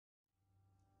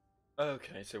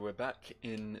Okay, so we're back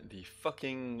in the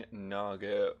fucking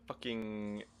Naga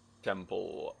fucking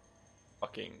temple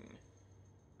fucking.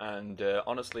 And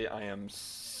honestly, I am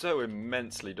so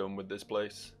immensely done with this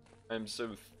place. I'm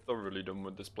so thoroughly done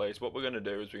with this place. What we're going to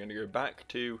do is we're going to go back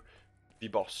to the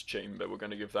boss chamber. We're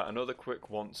going to give that another quick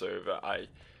once over.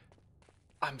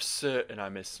 I'm certain I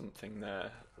missed something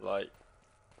there. Like,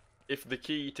 if the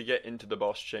key to get into the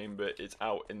boss chamber is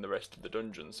out in the rest of the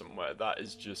dungeon somewhere, that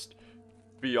is just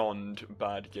beyond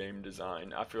bad game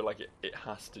design. I feel like it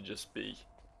has to just be,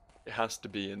 it has to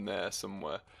be in there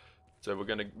somewhere. So we're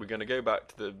gonna go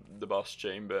back to the boss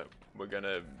chamber. We're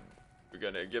gonna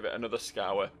give it another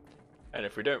scour, and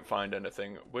if we don't find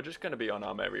anything, we're just gonna be on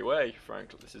our merry way.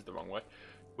 Frankly, this is the wrong way.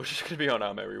 We're just gonna be on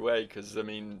our merry way because I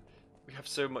mean, we have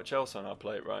so much else on our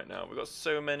plate right now. We've got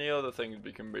so many other things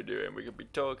we can be doing. We could be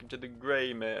talking to the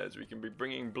grey mares. We can be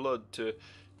bringing blood to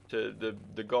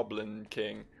the Goblin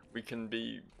King. We can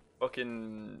be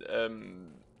fucking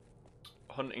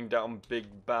hunting down Big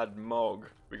Bad Mog.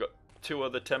 We got two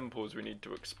other temples we need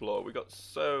to explore. We got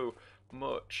so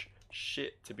much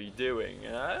shit to be doing,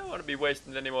 and I don't want to be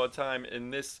wasting any more time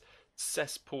in this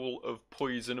cesspool of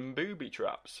poison and booby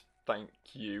traps. Thank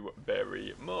you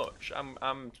very much.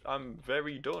 I'm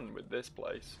very done with this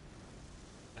place.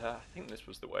 I think this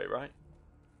was the way, right?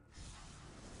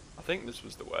 I think this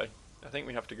was the way. I think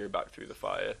we have to go back through the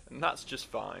fire, and that's just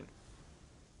fine.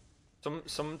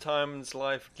 Sometimes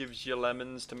life gives you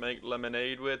lemons to make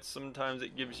lemonade with, sometimes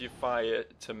it gives you fire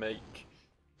to make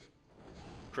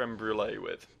creme brulee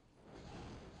with.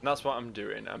 And that's what I'm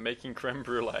doing, I'm making creme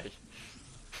brulee.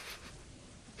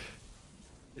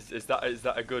 Is that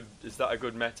a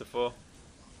good metaphor?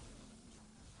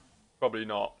 Probably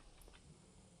not.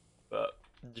 But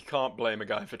you can't blame a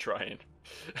guy for trying.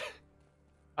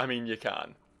 I mean, you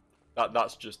can.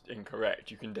 That's just incorrect.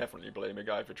 You can definitely blame a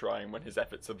guy for trying when his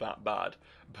efforts are that bad.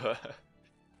 But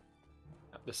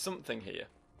there's something here.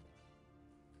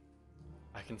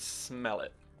 I can smell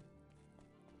it.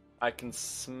 I can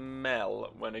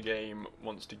smell when a game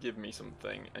wants to give me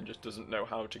something and just doesn't know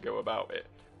how to go about it.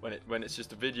 When it's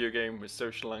just a video game with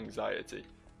social anxiety.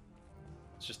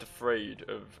 It's just afraid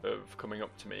of coming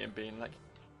up to me and being like,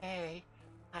 "Hey,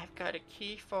 I've got a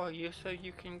key for you so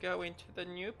you can go into the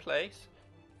new place."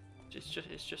 It's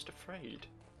just afraid.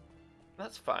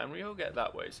 That's fine, we all get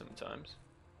that way sometimes.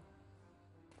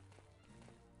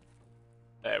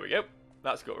 There we go.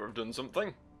 That's got to have done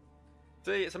something.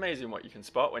 See, it's amazing what you can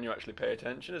spot when you actually pay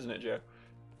attention, isn't it, Joe?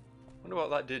 Wonder what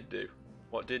that did do.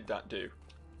 What did that do?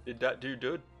 Did that do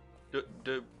good?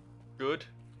 Good?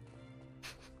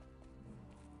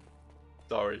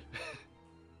 Sorry.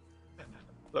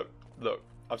 Look.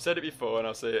 I've said it before and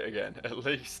I'll say it again. At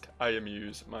least I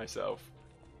amuse myself.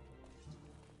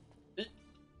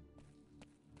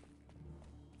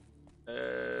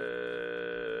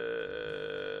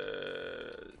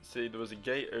 See, there was a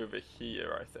gate over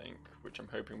here, I think, which I'm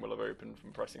hoping will have opened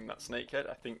from pressing that snake head.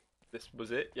 I think this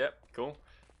was it. Yep, cool.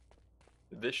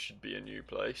 This should be a new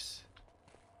place.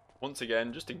 Once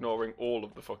again, just ignoring all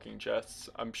of the fucking chests.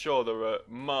 I'm sure there are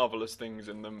marvellous things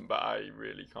in them, but I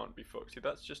really can't be fucked. See,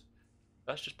 that's just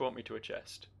brought me to a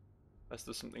chest. Unless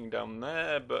there's something down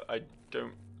there, but I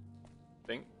don't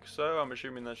think so. I'm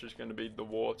assuming that's just going to be the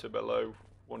water below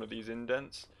one of these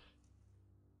indents.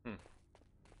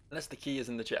 Unless the key is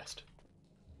in the chest.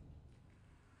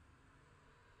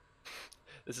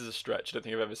 This is a stretch. I don't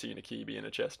think I've ever seen a key be in a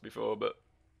chest before, but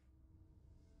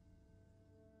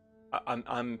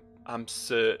I'm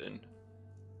certain.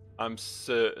 I'm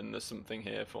certain there's something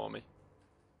here for me.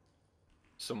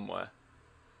 Somewhere.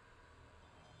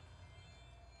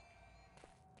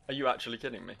 Are you actually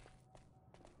kidding me?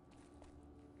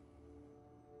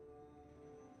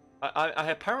 I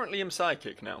apparently am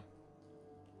psychic now.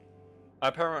 I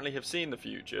apparently have seen the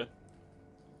future.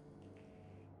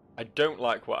 I don't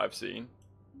like what I've seen.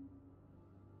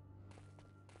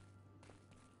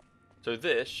 So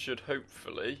this should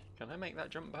hopefully... Can I make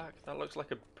that jump back? That looks like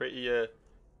a pretty... Oh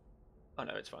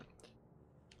no, it's fine.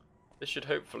 This should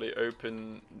hopefully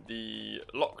open the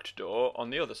locked door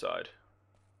on the other side.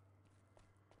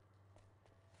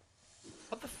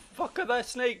 What the fuck are there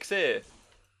snakes here?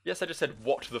 Yes, I just said,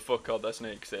 what the fuck are there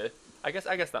snakes here? I guess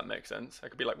that makes sense. I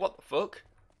could be like, what the fuck?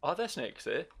 Are there snakes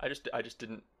here? I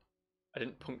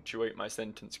didn't punctuate my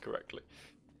sentence correctly.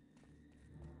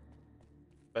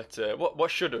 But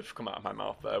what should have come out of my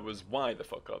mouth there was, why the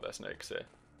fuck are there snakes here?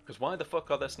 Because why the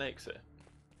fuck are there snakes here?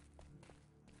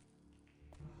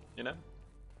 You know?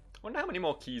 I wonder how many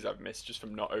more keys I've missed just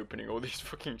from not opening all these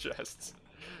fucking chests.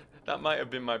 That might have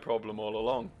been my problem all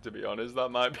along, to be honest. That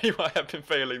might be why I've been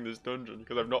failing this dungeon,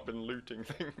 because I've not been looting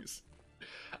things.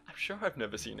 I'm sure I've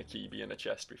never seen a key be in a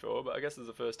chest before, but I guess it's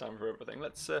the first time for everything.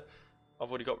 Let's, I've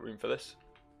already got room for this.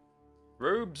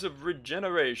 Robes of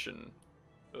Regeneration.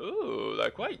 Ooh,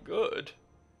 they're quite good,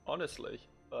 honestly.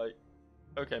 Like,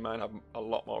 okay, mine have a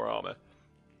lot more armor.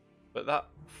 But that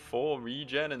 4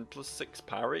 regen and plus 6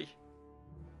 parry?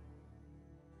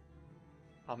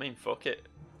 I mean, fuck it.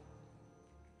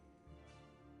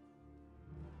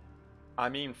 I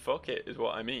mean, fuck it is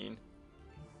what I mean.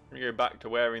 I'm gonna go back to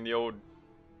wearing the old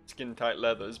skin-tight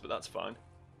leathers, but that's fine.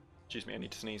 Excuse me, I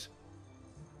need to sneeze.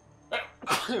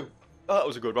 Oh, that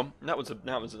was a good one. That was a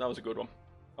good one.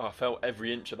 Oh, I felt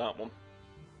every inch of that one.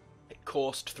 It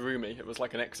coursed through me. It was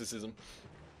like an exorcism.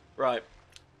 Right.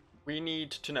 We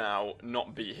need to now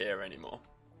not be here anymore.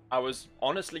 I was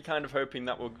honestly kind of hoping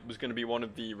that was going to be one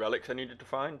of the relics I needed to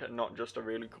find, and not just a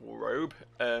really cool robe.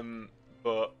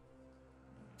 But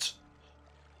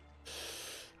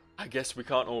I guess we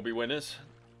can't all be winners.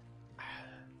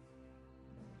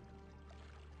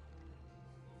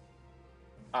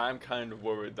 I'm kind of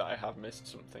worried that I have missed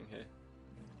something here.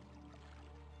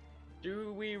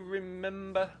 Do we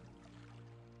remember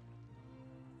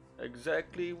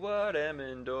exactly what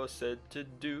Emendor said to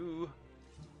do?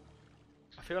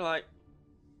 I feel like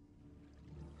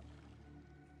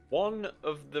one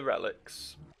of the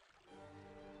relics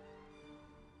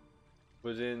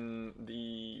was in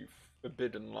the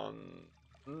Forbidden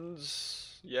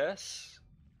Lands. Yes?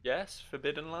 Yes?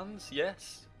 Forbidden Lands?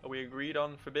 Yes? Are we agreed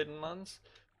on Forbidden Lands?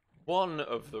 One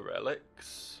of the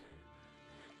relics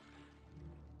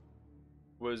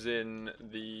was in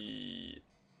the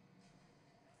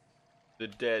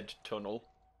Dead Tunnel.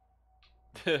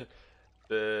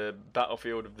 The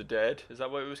Battlefield of the Dead. Is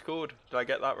that what it was called? Did I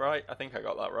get that right? I think I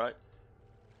got that right.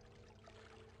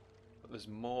 But there's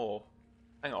more.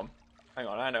 Hang on. Hang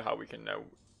on. I know how we can know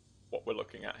what we're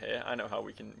looking at here. I know how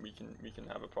we can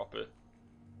have a proper.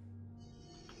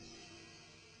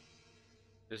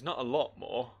 There's not a lot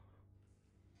more.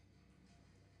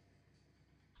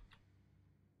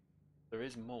 There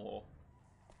is more.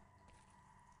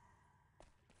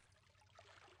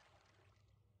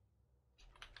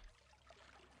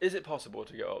 Is it possible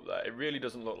to go up there? It really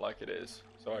doesn't look like it is.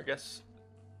 So I guess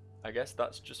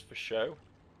that's just for show.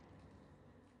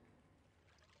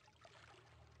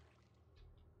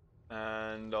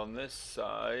 And on this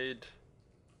side,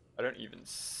 I don't even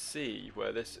see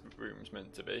where this room's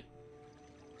meant to be.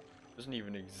 It doesn't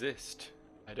even exist,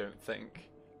 I don't think.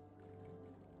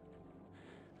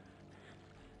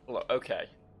 Look, okay.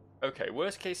 Okay,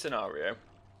 worst case scenario.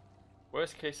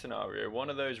 Worst case scenario, one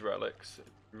of those relics.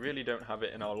 We really don't have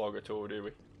it in our log at all, do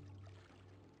we?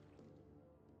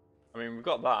 I mean, we've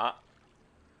got that.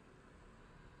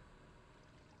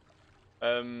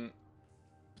 Yeah,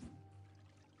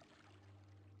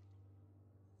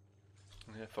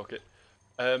 fuck it.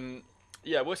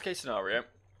 Yeah, worst case scenario.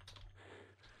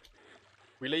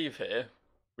 We leave here.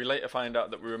 We later find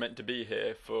out that we were meant to be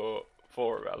here for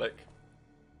a relic.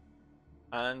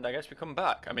 And I guess we come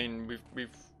back. I mean, we've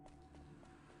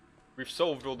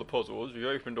solved all the puzzles. We've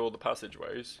opened all the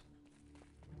passageways.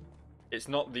 It's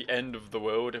not the end of the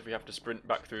world if we have to sprint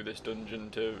back through this dungeon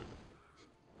to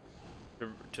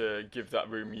give that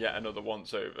room yet another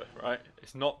once over, right?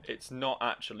 It's not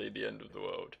actually the end of the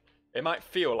world. It might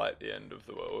feel like the end of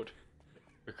the world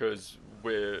because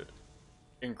we're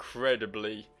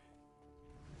incredibly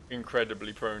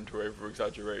prone to over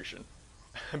exaggeration.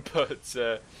 But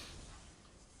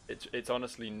it's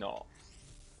honestly not.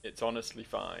 It's honestly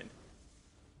fine.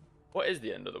 What is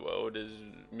the end of the world is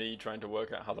me trying to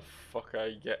work out how the fuck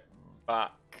I get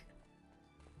back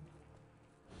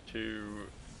to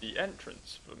the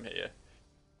entrance from here.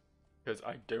 Because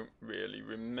I don't really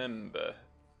remember.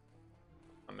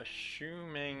 I'm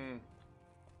assuming...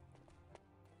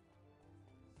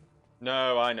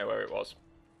 No, I know where it was.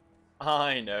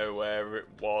 I know where it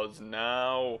was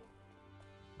now.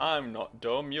 I'm not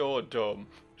dumb, you're dumb.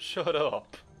 Shut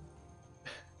up.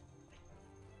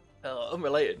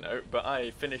 Unrelated note, but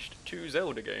I finished 2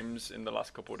 Zelda games in the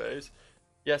last couple of days.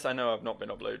 Yes, I know I've not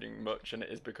been uploading much, and it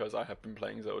is because I have been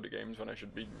playing Zelda games when I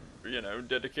should be, you know,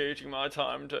 dedicating my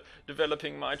time to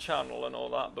developing my channel and all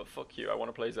that, but fuck you, I want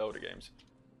to play Zelda games.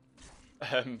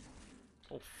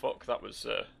 Oh fuck, that was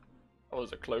a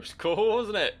close call,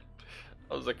 wasn't it?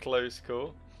 That was a close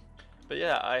call. But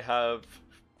yeah, I have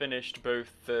finished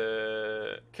both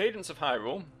Cadence of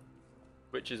Hyrule,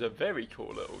 which is a very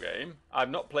cool little game. I've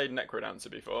not played Necrodancer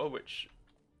before, which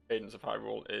Cadence of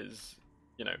Hyrule is,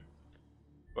 you know,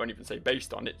 I won't even say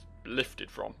based on, it's lifted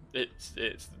from. It's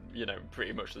you know,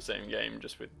 pretty much the same game,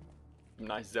 just with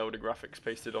nice Zelda graphics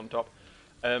pasted on top.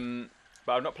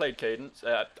 but I've not played Cadence.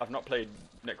 I've not played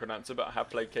Necrodancer, but I have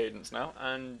played Cadence now,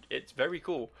 and it's very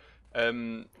cool.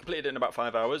 Completed it in about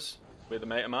 5 hours with a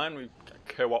mate of mine. We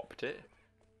co-opted it.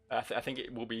 I think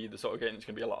it will be the sort of game that's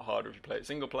going to be a lot harder if you play it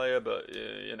single player, but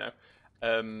you know,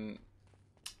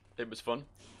 it was fun.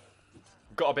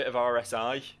 Got a bit of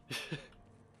RSI.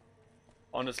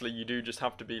 Honestly, you do just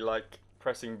have to be like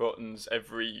pressing buttons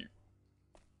every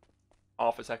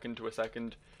half a second to a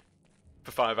second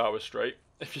for 5 hours straight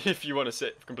if you want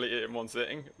to complete it in one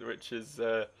sitting, which is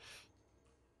a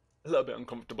little bit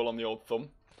uncomfortable on the old thumb.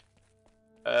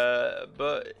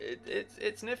 But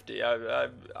it's nifty.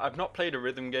 I've not played a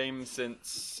rhythm game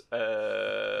since what's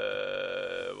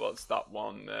that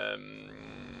one?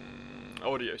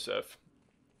 Audio Surf.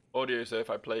 Audio Surf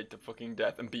I played to fucking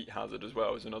death, and Beat Hazard as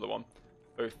well is another one.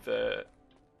 Both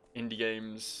indie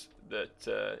games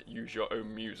that use your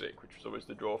own music, which was always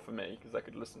the draw for me, because I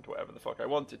could listen to whatever the fuck I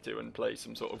wanted to and play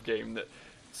some sort of game that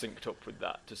synced up with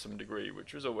that to some degree,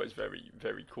 which was always very,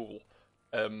 very cool.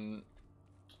 I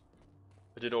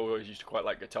did always used to quite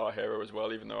like Guitar Hero as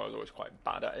well, even though I was always quite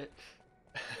bad at it.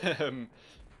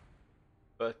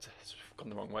 But it's gone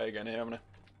the wrong way again here, haven't I?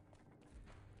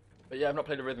 But yeah, I've not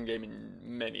played a rhythm game in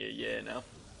many a year now,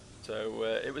 so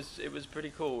it was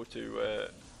pretty cool to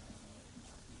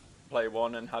play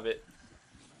one and have it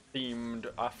themed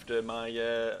after my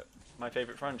my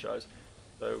favourite franchise.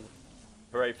 So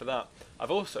hooray for that.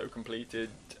 I've also completed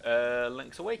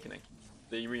Link's Awakening,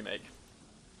 the remake.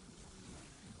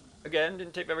 Again,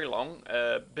 didn't take very long,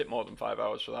 a bit more than 5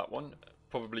 hours for that one.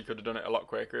 Probably could have done it a lot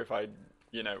quicker if I'd,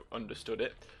 you know, understood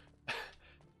it.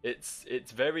 It's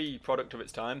very product of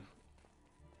its time,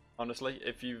 honestly.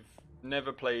 If you've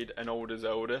never played an older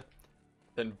Zelda,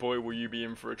 then boy will you be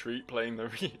in for a treat playing the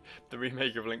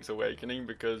remake of Link's Awakening,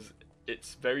 because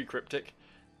it's very cryptic.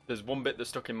 There's one bit that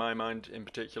stuck in my mind in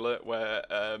particular where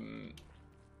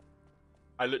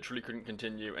I literally couldn't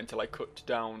continue until I cut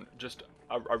down just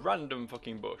a random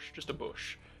fucking bush, just a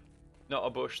bush. Not a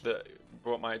bush that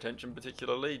brought my attention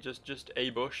particularly, just a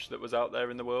bush that was out there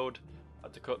in the world. I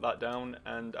had to cut that down,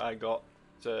 and I got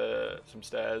some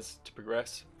stairs to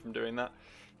progress from doing that.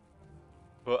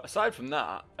 But aside from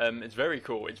that, it's very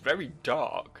cool. It's very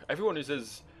dark. Everyone who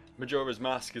says Majora's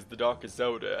Mask is the darkest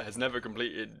Zelda has never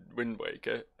completed Wind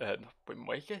Waker.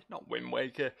 Not Wind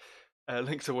Waker.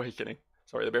 Link's Awakening.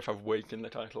 Sorry, they both have "wake" in the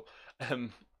title.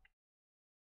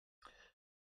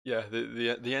 Yeah,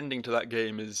 the ending to that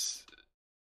game it's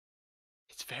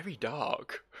very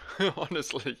dark,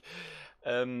 honestly.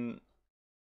 But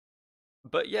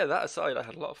yeah, that aside, I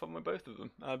had a lot of fun with both of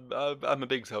them. I'm a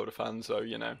big Zelda fan, so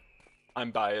you know, I'm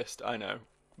biased, I know,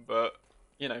 but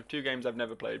you know, two games I've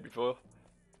never played before,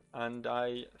 and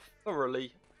I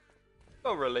thoroughly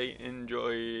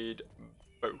enjoyed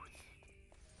both.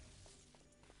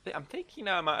 I'm thinking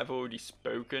now I might have already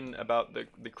spoken about the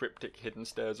cryptic hidden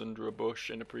stairs under a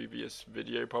bush in a previous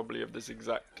video, probably of this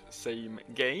exact same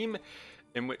game,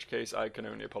 in which case I can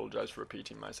only apologise for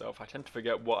repeating myself. I tend to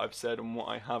forget what I've said and what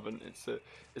I haven't.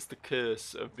 It's the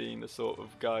curse of being the sort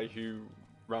of guy who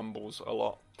rambles a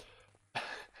lot.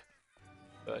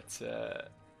 But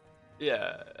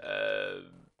yeah,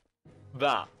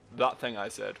 that thing I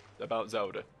said about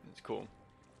Zelda, it's cool.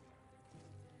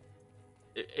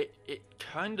 It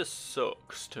kind of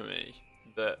sucks to me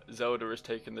that Zelda has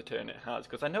taken the turn it has,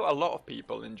 because I know a lot of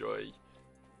people enjoy.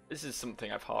 This is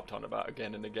something I've harped on about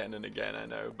again and again and again, I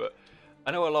know, but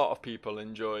I know a lot of people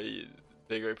enjoy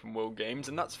big open world games,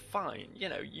 and that's fine. You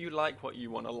know, you like what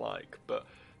you want to like, but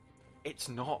it's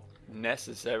not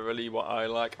necessarily what I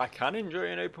like. I can enjoy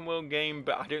an open world game,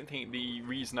 but I don't think the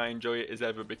reason I enjoy it is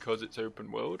ever because it's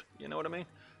open world. You know what I mean?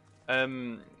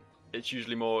 It's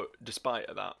usually more despite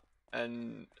of that.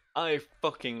 And I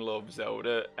fucking love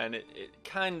Zelda, and it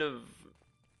kind of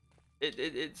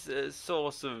it's a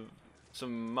source of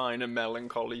some minor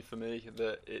melancholy for me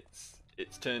that it's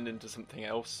turned into something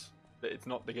else, that it's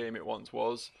not the game it once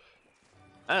was.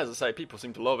 And as I say, people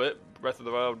seem to love it. Breath of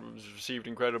the Wild was received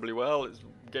incredibly well. It's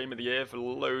game of the year for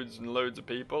loads and loads of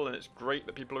people, and it's great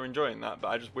that people are enjoying that, but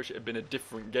I just wish it had been a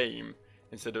different game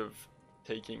instead of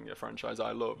taking a franchise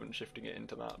I love and shifting it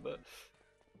into that. But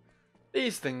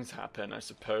these things happen, I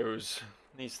suppose.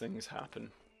 These things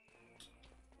happen.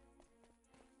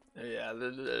 Yeah,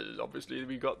 obviously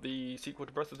we got the sequel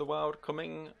to Breath of the Wild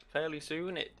coming fairly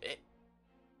soon.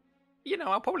 You know,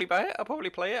 I'll probably buy it. I'll probably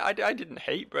play it. I didn't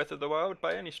hate Breath of the Wild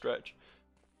by any stretch.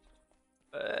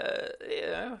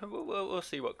 Yeah, we'll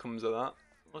see what comes of that.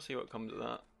 We'll see what comes of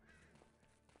that.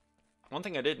 One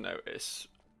thing I did notice,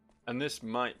 and this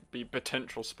might be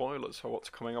potential spoilers for what's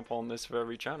coming up on this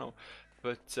very channel,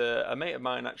 but a mate of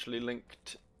mine actually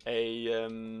linked a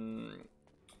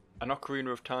an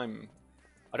Ocarina of Time.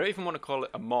 I don't even want to call it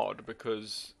a mod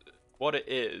because what it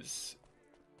is,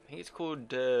 I think it's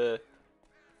called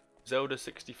Zelda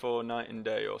 64 Night and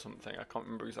Day or something. I can't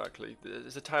remember exactly.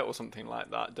 There's a title something like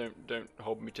that. Don't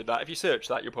hold me to that. If you search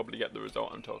that, you'll probably get the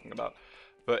result I'm talking about.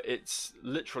 But it's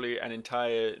literally an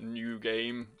entire new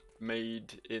game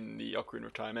made in the Ocarina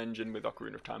of Time engine with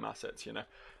Ocarina of Time assets, you know.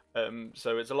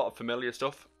 So it's a lot of familiar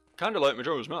stuff, kind of like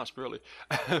Majora's Mask, really.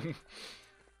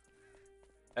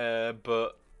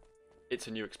 But it's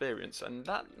a new experience, and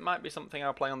that might be something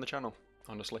I'll play on the channel,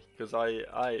 honestly, because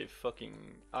I fucking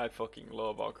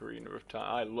love Ocarina of Time.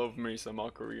 I love me some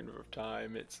Ocarina of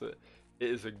Time. It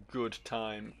is a good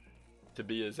time to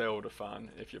be a Zelda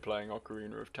fan if you're playing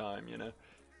Ocarina of Time, you know.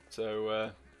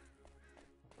 So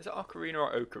is it Ocarina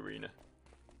or Ocarina?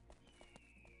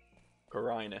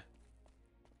 Ocarina.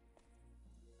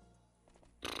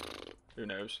 Who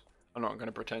knows? I'm not going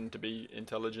to pretend to be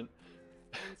intelligent.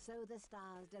 And so the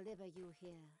stars deliver you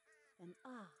here, and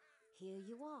here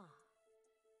you are.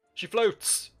 She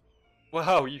floats!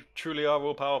 Wow, you truly are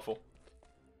all powerful.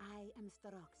 I am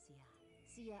Staroxia,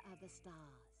 seer of the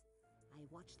stars. I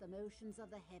watch the motions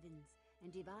of the heavens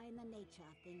and divine the nature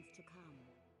of things to come.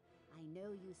 I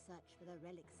know you search for the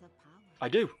relics of power. I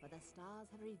do. But the stars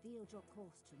have revealed your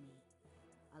course to me.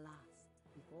 Alas,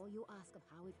 before you ask of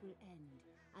how it will end,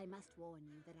 I must warn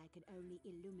you that I can only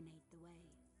illuminate the way.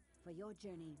 For your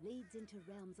journey leads into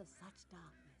realms of such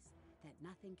darkness that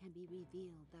nothing can be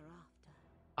revealed thereafter.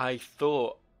 I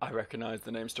thought I recognised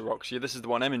the name Staroxia. This is the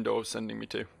one Emindor was sending me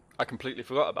to. I completely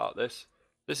forgot about this.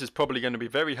 This is probably going to be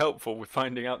very helpful with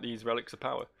finding out these relics of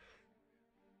power.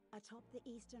 Atop the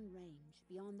eastern range,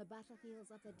 beyond the battlefields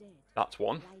of the dead, That's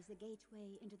one. lies the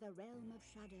gateway into the realm of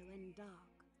shadow and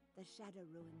dark, the Shadow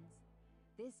Ruins.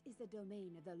 This is the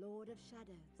domain of the Lord of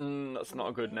Shadows. That's not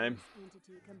a good name.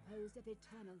 Entity composed of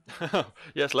eternal darkness.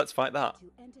 Yes, let's fight that.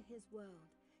 To enter his world,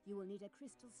 you will need a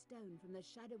crystal stone from the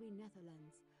shadowy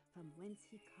Netherlands, from whence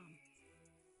he comes.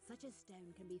 Such a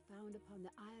stone can be found upon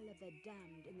the Isle of the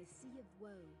Damned in the Sea of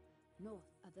Woe,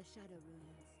 north of the Shadow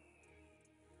Ruins.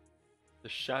 The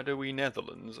shadowy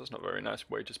Netherlands. That's not a very nice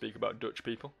way to speak about Dutch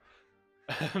people.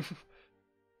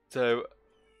 So,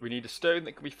 we need a stone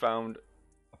that can be found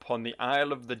upon the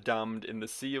Isle of the Damned in the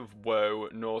Sea of Woe,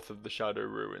 north of the Shadow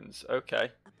Ruins.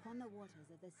 Okay. Upon the waters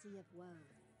of the Sea of Woe,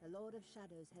 the Lord of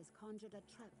Shadows has conjured a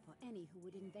trap for any who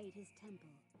would invade his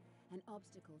temple, an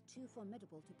obstacle too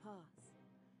formidable to pass.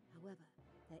 However,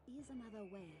 there is another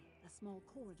way, a small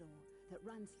corridor that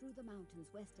runs through the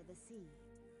mountains west of the sea,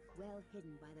 well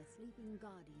hidden by the sleeping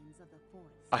guardians of the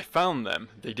forest. I found them.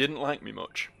 They didn't like me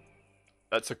much.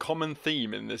 That's a common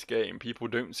theme in this game. People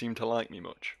don't seem to like me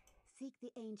much. Seek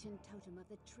the ancient totem of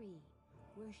the tree,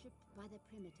 worshipped by the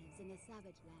primitives in the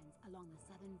Savage Lands along the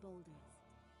southern boulders.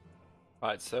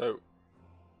 Right, so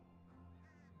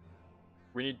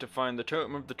we need to find the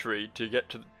totem of the tree to get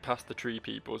to past the tree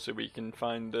people, so we can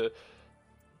find the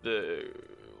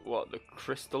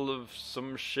crystal of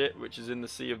some shit which is in the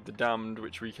Sea of the Damned,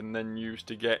 which we can then use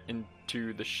to get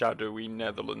into the shadowy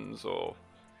Netherlands or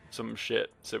some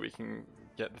shit, so we can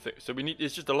get the thing. So we need,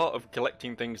 it's just a lot of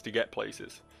collecting things to get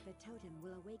places. The totem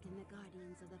will awaken the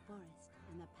guardians of the forest,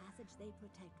 and the passage they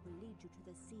protect will lead you to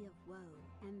the Sea of Woe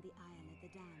and the Isle of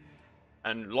the Damned.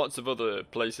 And lots of other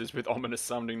places with ominous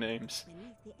sounding names.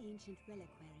 Beneath the ancient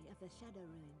reliquary of the Shadow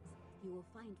Ruins, you will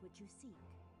find what you seek,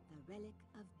 the relic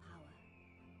of power.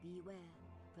 Beware,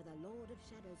 for the Lord of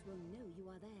Shadows will know you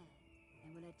are there,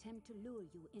 and will attempt to lure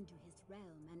you into his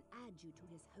realm and add you to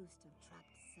his host of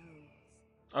trapped souls.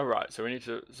 Alright, so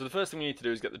the first thing we need to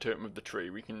do is get the totem of the tree.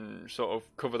 We can sort of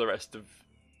cover the rest of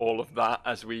all of that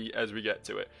as we get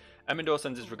to it. Emindor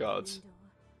sends his regards.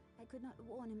 I could not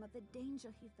warn him of the danger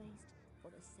he faced,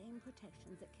 for the same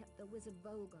protections that kept the wizard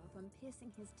Volgar from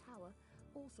piercing his tower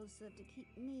also served to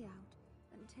keep me out,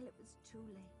 until it was too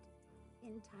late.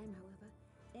 In time, however,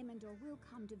 Emindor will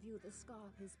come to view the scar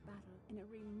of his battle in a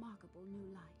remarkable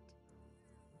new light.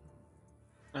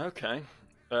 Okay.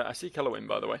 I see Kellowin,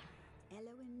 by the way.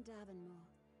 Elowin Davenmore,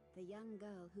 the young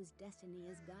girl whose destiny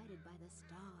is guided by the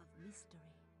Star of Mystery.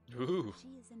 Ooh.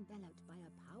 She is enveloped by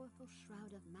a powerful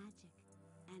shroud of magic,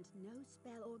 and no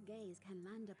spell or gaze can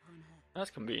land upon her. That's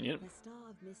convenient. The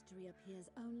Star of Mystery appears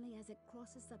only as it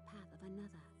crosses the path of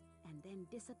another, and then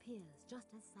disappears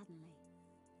just as suddenly.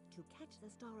 To catch the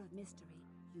Star of Mystery,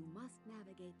 you must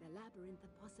navigate the labyrinth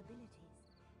of possibilities,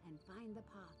 and find the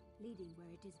path leading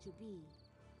where it is to be.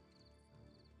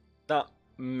 That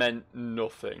meant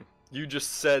nothing. You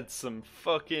just said some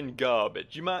fucking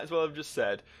garbage. You might as well have just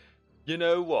said, you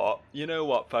know what,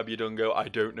 Fabio Dungo, I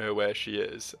don't know where she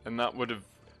is. And that would have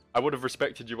I would have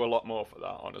respected you a lot more for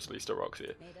that, honestly,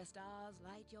 Staroxia. May the stars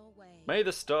light your way. May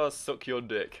the stars suck your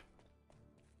dick.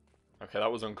 Okay,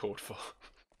 that was uncalled for.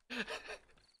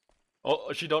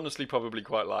 Oh, she'd honestly probably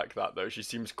quite like that, though. She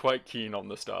seems quite keen on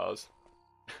the stars.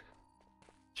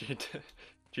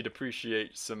 She'd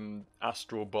appreciate some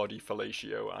astral body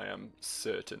fellatio, I am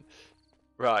certain.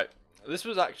 Right, this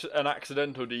was actually an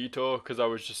accidental detour because I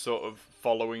was just sort of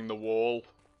following the wall,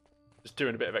 just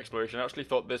doing a bit of exploration. I actually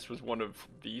thought this was one of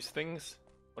these things,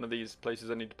 one of these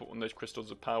places I need to put one of those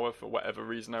crystals of power. For whatever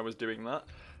reason I was doing that.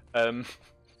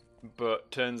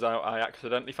 But turns out I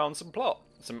accidentally found some plot,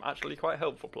 some actually quite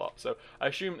helpful plot. So I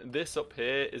assume this up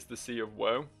here is the Sea of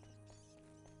Woe.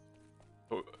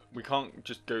 But we can't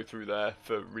just go through there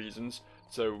for reasons,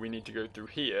 so we need to go through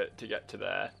here to get to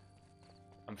there.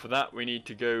 And for that we need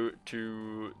to go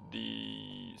to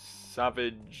the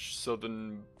Savage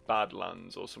Southern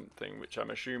Badlands or something, which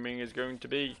I'm assuming is going to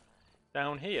be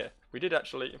down here. We did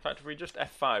actually, in fact, if we just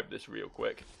F5 this real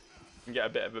quick and get a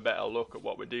bit of a better look at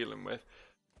what we're dealing with.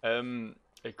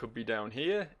 It could be down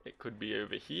here, it could be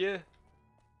over here.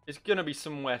 It's going to be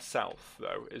somewhere south,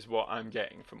 though, is what I'm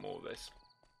getting from all this.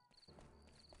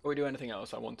 Before we do anything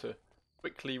else, I want to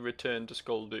quickly return to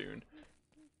Skuldoon,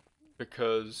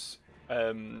 because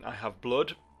I have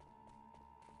blood.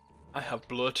 I have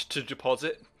blood to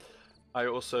deposit. I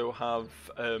also have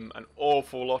an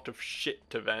awful lot of shit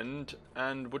to vend,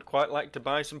 and would quite like to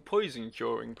buy some poison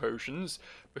curing potions,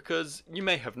 because you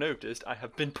may have noticed I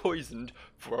have been poisoned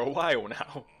for a while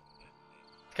now.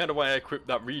 It's kind of why I equipped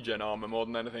that regen armor more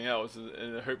than anything else,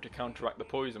 in the hope to counteract the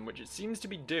poison, which it seems to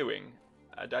be doing.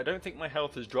 I don't think my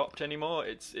health has dropped anymore.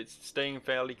 It's staying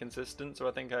fairly consistent, so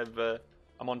I think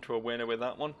I'm onto a winner with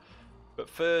that one. But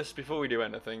first, before we do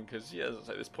anything, because yeah, as I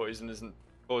say, this poison isn't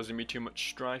causing me too much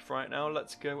strife right now,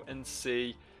 let's go and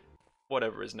see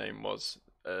whatever his name was.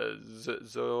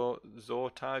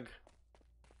 Zortag.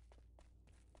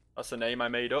 That's the name I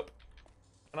made up.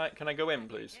 Can I go in,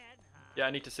 please? Yeah,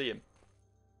 I need to see him.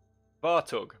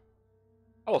 Vartug.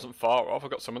 I wasn't far off. I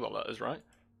got some of the letters right.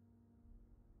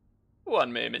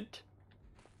 One moment.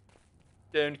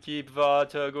 Don't keep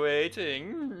Vartug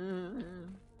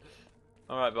waiting.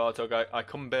 Alright, Vartug, I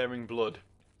come bearing blood.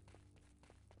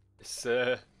 It's,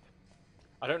 I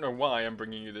don't know why I'm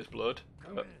bringing you this blood.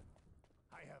 But...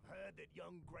 I have heard that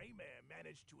young Greymare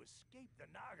managed to escape the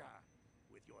Naga.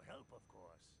 With your help, of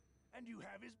course. And you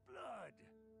have his blood.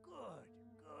 Good,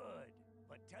 good.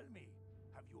 But tell me,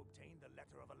 have you obtained the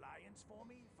letter of alliance for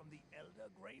me from the Elder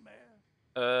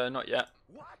Greymare? Not yet.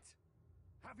 What?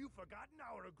 Have you forgotten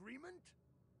our agreement?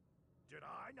 Did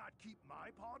I not keep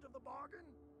my part of the bargain?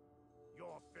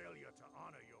 Your failure to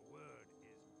honor your word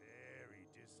is very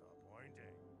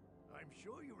disappointing. I'm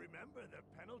sure you remember the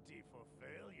penalty for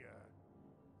failure.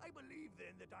 I believe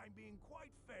then that I'm being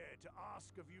quite fair to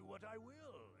ask of you what I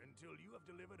will until you have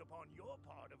delivered upon your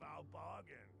part of our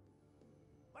bargain.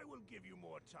 I will give you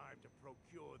more time to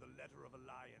procure the letter of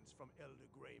alliance from Elder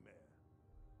Greymare.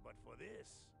 But for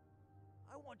this,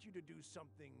 I want you to do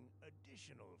something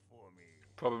additional for me.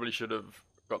 Probably should have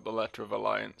got the letter of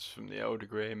alliance from the Elder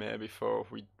Greymare before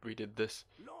we did this.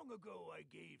 Long ago I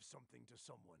gave something to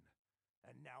someone,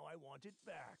 and now I want it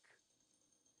back.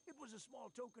 It was a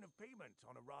small token of payment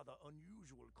on a rather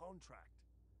unusual contract.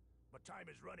 But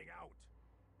time is running out,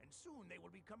 and soon they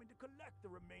will be coming to collect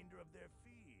the remainder of their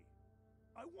fee.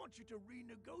 I want you to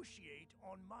renegotiate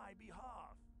on my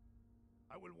behalf.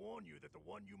 I will warn you that the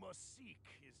one you must seek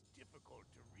is difficult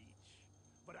to reach,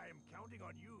 but I am counting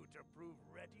on you to prove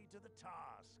ready to the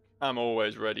task. I'm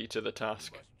always ready to the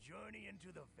task. You must journey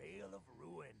into the Vale of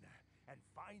Ruin and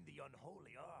find the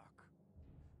Unholy Ark.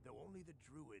 Though only the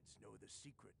Druids know the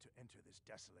secret to enter this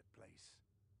desolate place.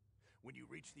 When you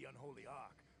reach the Unholy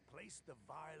Ark, place the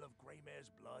vial of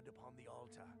Greymare's blood upon the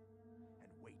altar,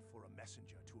 and wait for a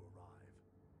messenger to arrive.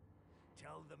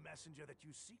 Tell the messenger that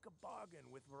you seek a bargain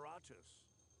with Veratus.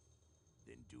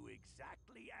 Then do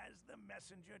exactly as the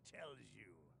messenger tells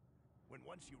you. When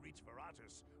once you reach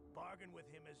Veratus, bargain with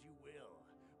him as you will,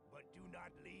 but do not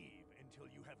leave until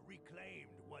you have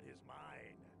reclaimed what is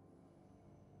mine.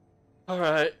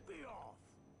 Alright. Be off!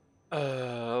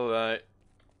 Alright.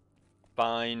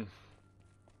 Fine.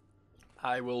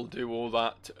 I will do all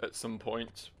that at some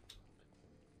point.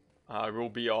 I will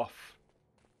be off.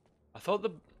 I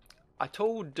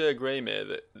told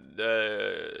Greymare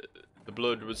that the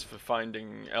blood was for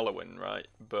finding Elowyn, right?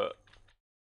 But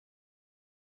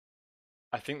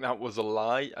I think that was a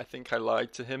lie. I think I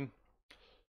lied to him.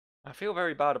 I feel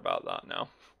very bad about that now.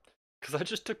 Because I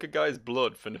just took a guy's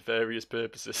blood for nefarious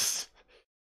purposes.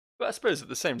 But I suppose at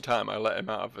the same time I let him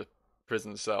out of a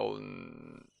prison cell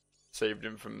and saved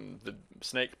him from the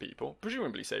snake people.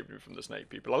 Presumably saved him from the snake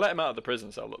people. I let him out of the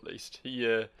prison cell at least.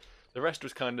 The rest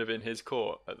was kind of in his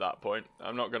court at that point.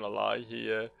 I'm not gonna lie.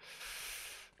 Yeah,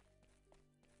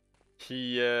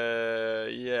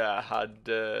 had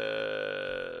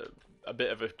a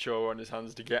bit of a chore on his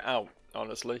hands to get out,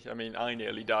 honestly. I mean, I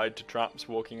nearly died to traps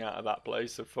walking out of that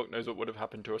place, so fuck knows what would have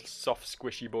happened to a soft,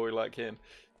 squishy boy like him.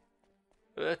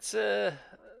 But,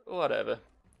 whatever.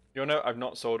 You'll note I've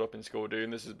not sold up in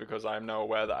Skuldoon. This is because I am now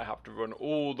aware that I have to run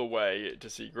all the way to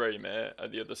see Greymere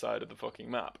at the other side of the fucking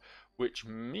map. Which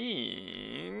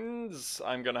means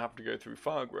I'm going to have to go through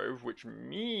Fargrove, which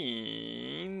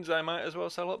means I might as well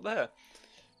sell up there.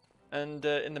 And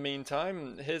in the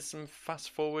meantime, here's some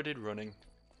fast-forwarded running.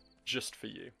 Just for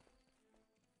you.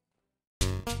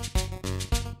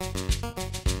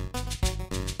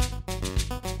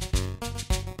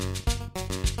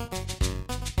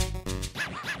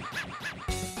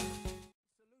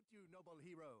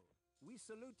 We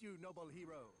salute you, noble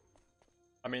hero.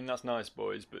 I mean, that's nice,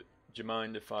 boys, but do you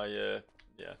mind if I, yeah,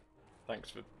 thanks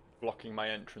for blocking my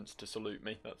entrance to salute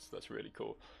me. That's really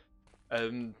cool.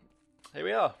 Here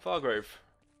we are, Fargrove.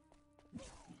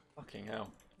 Fucking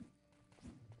hell.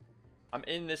 I'm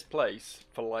in this place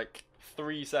for like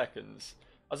 3 seconds.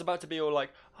 I was about to be all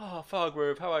like, oh,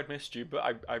 Fargrove, how I'd missed you,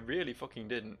 but I really fucking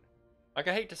didn't. Like,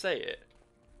 I hate to say it.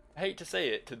 I hate to say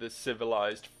it to the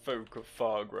civilized folk of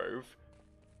Fargrove,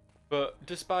 but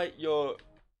despite your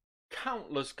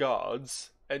countless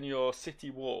guards and your city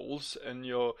walls and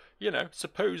your, you know,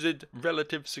 supposed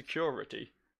relative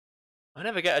security, I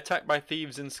never get attacked by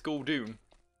thieves in Skuldoon.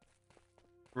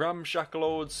 Ramshackle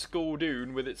old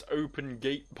Skuldoon with its open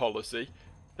gate policy,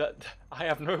 that I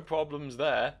have no problems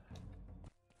there.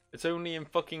 It's only in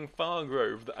fucking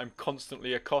Fargrove that I'm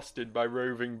constantly accosted by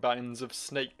roving bands of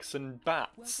snakes and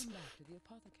bats. Welcome back to the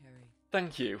apothecary.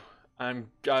 Thank you.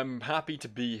 I'm happy to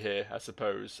be here, I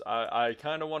suppose. I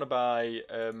kind of want to buy,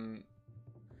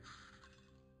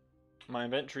 my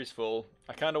inventory's full.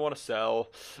 I kind of want to sell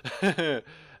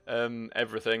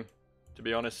everything, to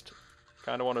be honest.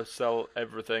 Kind of want to sell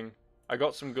everything. I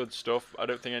got some good stuff. I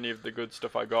don't think any of the good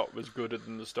stuff I got was gooder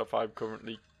than the stuff I've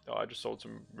currently... Oh, I just sold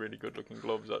some really good looking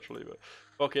gloves, actually, but...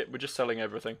 Fuck it, we're just selling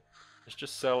everything. Let's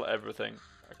just sell everything.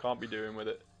 I can't be doing with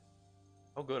it.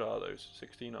 How good are those?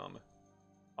 16 armor.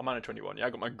 I'm only 21. Yeah,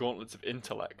 I got my gauntlets of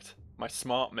intellect. My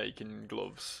smart making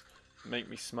gloves. Make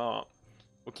me smart.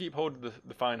 We'll keep hold of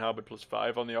the fine halberd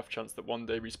 +5 on the off chance that one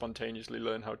day we spontaneously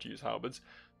learn how to use halberds.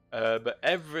 But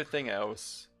everything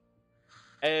else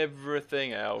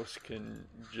can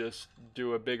just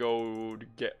do a big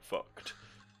old get fucked.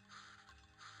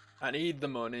 I need the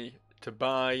money to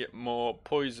buy more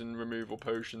poison removal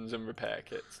potions and repair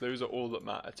kits. Those are all that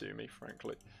matter to me,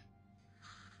 frankly.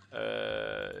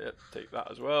 Yep, take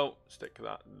that as well. Stick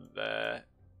that there.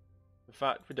 In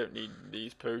fact, we don't need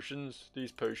these potions.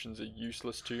 These potions are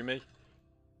useless to me.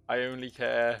 I only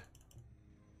care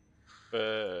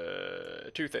for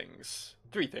 2 things.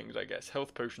 3 things, I guess.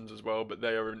 Health potions as well, but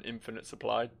they are an infinite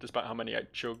supply. Despite how many I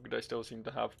chugged, I still seem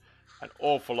to have an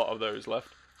awful lot of those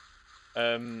left.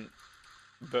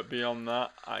 But beyond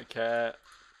that, I care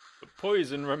for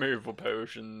poison removal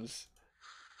potions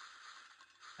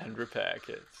and repair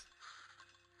kits.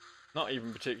 Not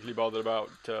even particularly bothered about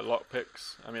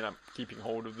lockpicks. I mean, I'm keeping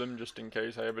hold of them just in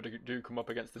case I ever do come up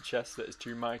against a chest that is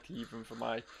too mighty even for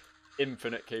my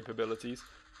infinite capabilities.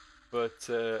 But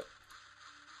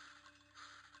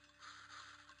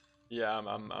yeah,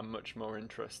 I'm much more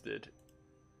interested.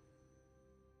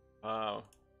 Wow,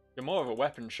 you're more of a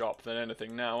weapon shop than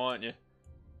anything now, aren't you?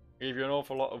 I give you an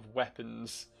awful lot of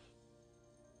weapons.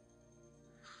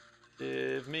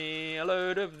 Give me a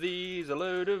load of these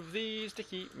to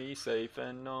keep me safe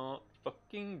and not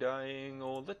fucking dying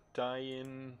all the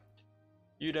time.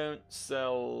 You don't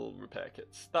sell repair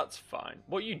kits. That's fine.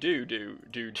 What you do,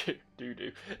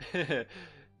 it's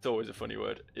always a funny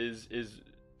word, is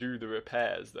do the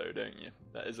repairs though, don't you?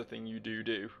 That is a thing you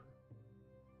do.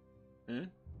 Isn't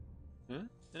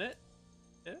it?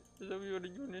 Yeah? Is that what you want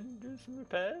to do some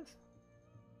repairs?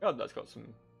 God, that's got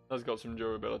some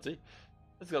durability.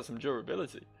 It's got some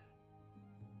durability.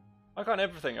 Why can't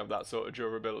everything have that sort of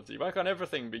durability? Why can't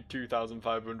everything be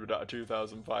 2,500 out of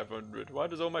 2,500? Why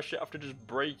does all my shit have to just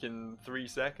break in 3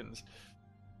 seconds?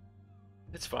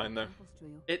 It's fine though.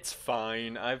 It's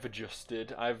fine. I've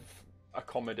adjusted. I've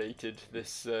accommodated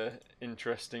this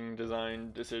interesting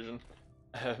design decision.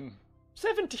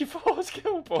 74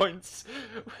 skill points!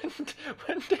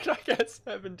 When did I get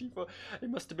 74?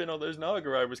 It must have been all those Naga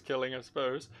I was killing, I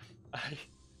suppose.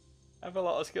 I have a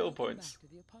lot of skill Welcome points. back to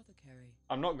the apothecary.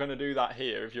 I'm not going to do that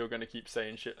here if you're going to keep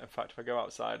saying shit. In fact, if I go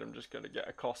outside, I'm just going to get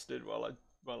accosted while I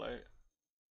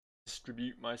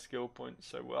distribute my skill points.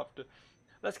 So we'll have to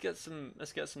let's get some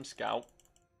scout.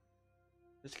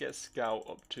 Let's get scout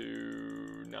up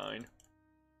to 9.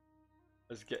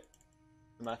 Let's get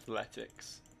some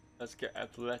athletics. Let's get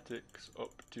athletics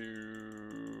up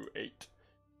to 8.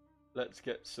 Let's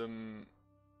get some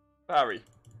parry.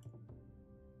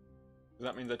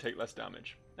 That means I take less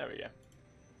damage. There we go.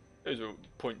 Those are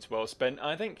points well spent,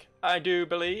 I think. I do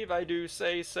believe, I do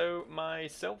say so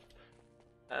myself.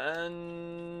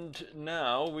 And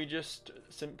now we just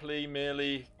simply,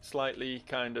 merely, slightly,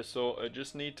 kinda, sorta,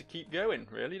 just need to keep going,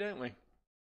 really, don't we?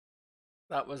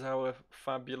 That was our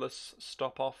fabulous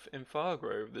stop off in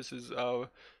Fargrove. This is our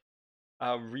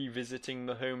revisiting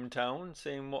the hometown,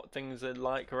 seeing what things are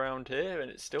like around here, and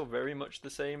it's still very much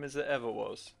the same as it ever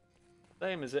was.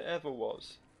 Same as it ever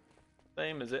was.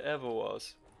 Same as it ever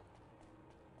was.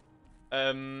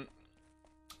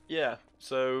 Yeah,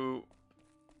 so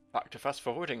back to fast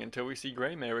forwarding until we see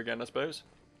Greymere again, I suppose.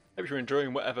 Hope you're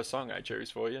enjoying whatever song I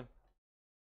chose for you.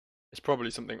 It's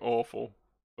probably something awful,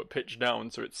 but pitched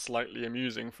down so it's slightly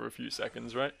amusing for a few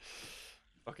seconds, right?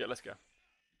 Okay, let's go.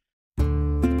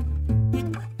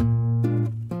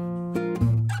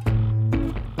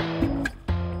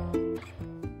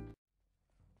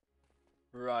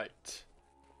 Right.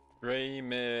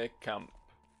 Greymere Camp.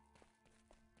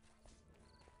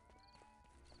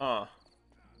 Ah.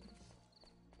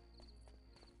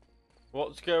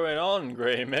 What's going on,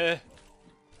 Greymere?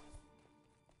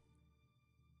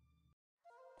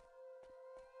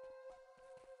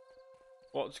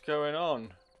 What's going on?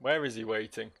 Where is he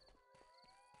waiting?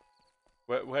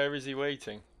 Where is he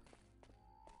waiting?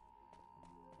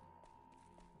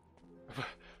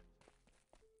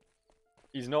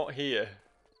 He's not here.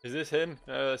 Is this him?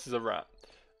 No, this is a rat.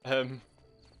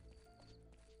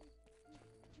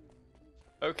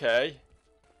 Okay.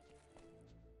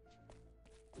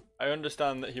 I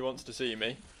understand that he wants to see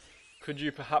me. Could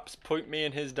you perhaps point me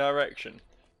in his direction?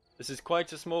 This is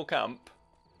quite a small camp.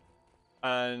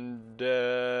 And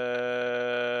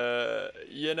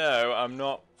you know, I'm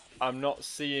not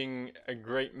seeing a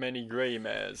great many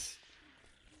Greymares.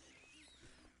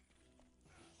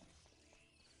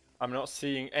 I'm not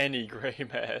seeing any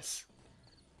Greymares.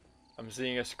 I'm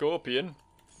seeing a Scorpion.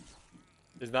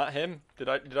 Is that him? Did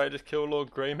I just kill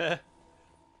Lord Greymere?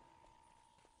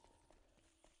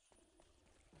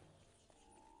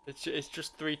 It's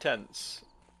just 3 tents.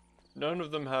 None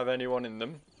of them have anyone in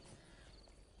them.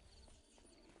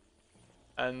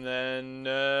 And then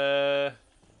there's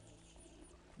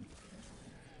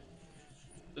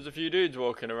a few dudes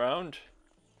walking around.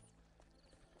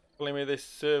 Telling me they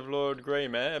serve Lord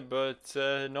Greymere, but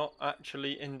not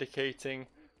actually indicating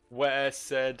where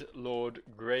said Lord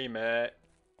Greymere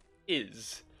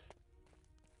is.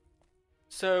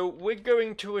 So we're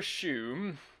going to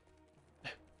assume,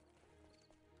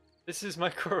 this is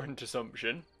my current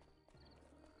assumption,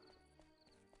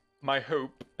 my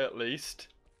hope at least,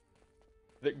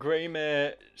 that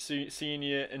Greymere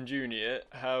Senior and Junior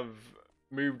have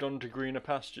moved on to greener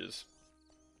pastures.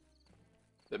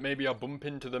 That maybe I'll bump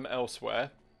into them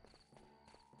elsewhere.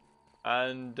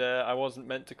 And I wasn't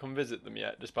meant to come visit them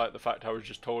yet, despite the fact I was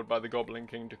just told by the Goblin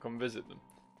King to come visit them.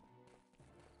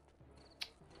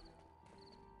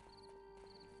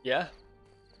 Yeah?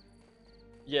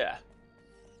 Yeah.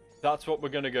 That's what we're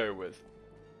going to go with.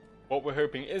 What we're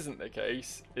hoping isn't the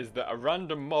case is that a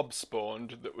random mob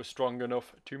spawned that was strong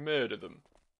enough to murder them.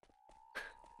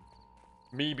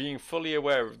 Me being fully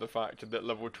aware of the fact that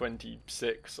level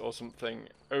 26 or something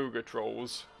ogre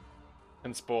trolls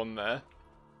can spawn there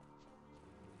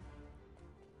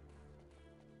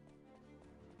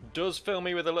does fill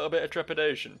me with a little bit of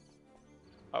trepidation.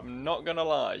 I'm not gonna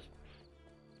lie.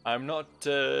 I'm not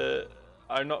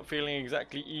feeling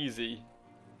exactly easy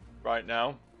right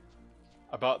now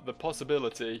about the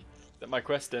possibility that my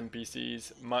quest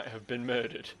NPCs might have been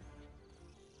murdered.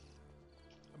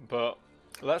 But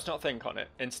let's not think on it.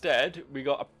 Instead, we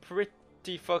got a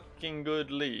pretty fucking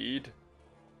good lead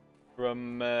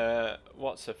from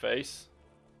what's her face?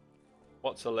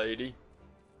 What's her lady?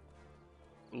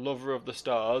 Lover of the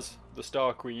stars, the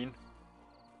Star Queen,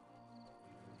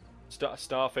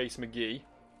 Starface McGee.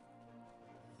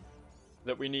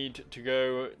 That we need to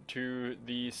go to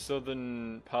the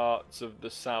southern parts of the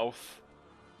south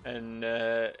and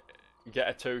get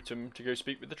a totem to go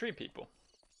speak with the tree people.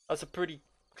 That's a pretty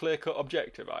clear-cut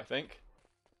objective, I think,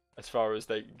 as far as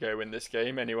they go in this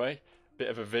game anyway. Bit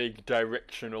of a vague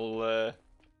directional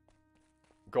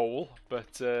goal,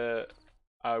 but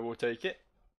I will take it.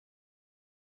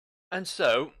 And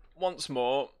so, once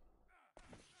more,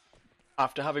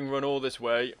 after having run all this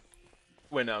way,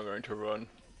 we're now going to run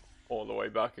all the way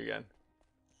back again.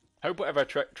 Hope whatever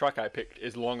track I picked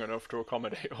is long enough to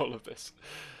accommodate all of this.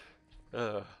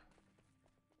 Alright,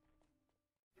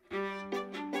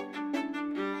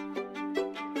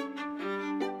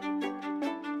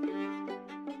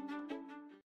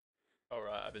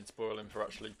 I've been spoiling for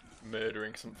actually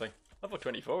murdering something. Level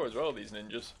 24 as well, these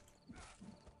ninjas.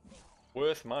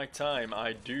 Worth my time,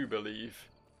 I do believe.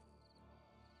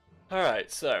 Alright,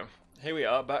 so, here we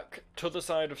are, back to the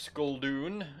side of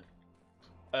Skulldune.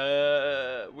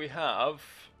 We have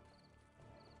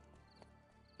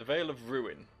the Vale of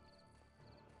Ruin.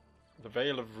 The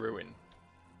Vale of Ruin.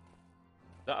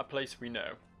 Is that a place we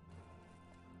know?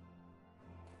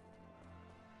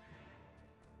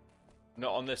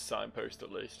 Not on this signpost,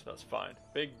 at least. That's fine.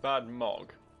 Big Bad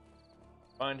Mog.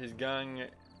 Find his gang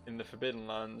in the Forbidden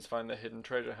Lands. Find the hidden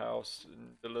treasure house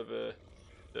and deliver.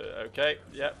 Okay,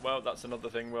 yeah. Well, that's another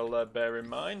thing we'll bear in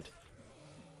mind.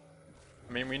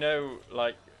 I mean, we know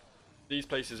like these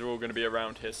places are all going to be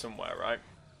around here somewhere, right?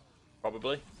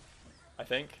 Probably. I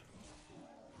think.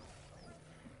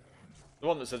 The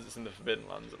one that says it's in the Forbidden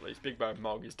Lands, at least. Big Bad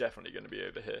Mog is definitely going to be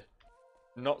over here.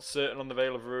 Not certain on the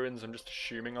Vale of Ruins, I'm just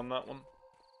assuming on that one.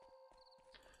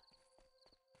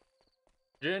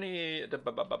 Journey...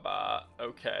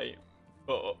 Okay.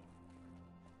 But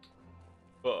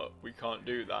we can't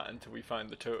do that until we find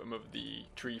the totem of the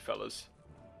Tree Fellas.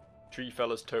 Tree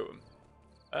Fellas totem.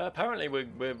 Apparently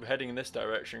we're heading in this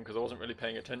direction because I wasn't really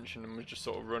paying attention and was just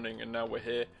sort of running, and now we're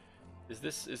here. Is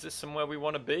this somewhere we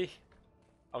want to be?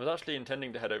 I was actually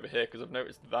intending to head over here because I've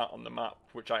noticed that on the map,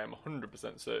 which I am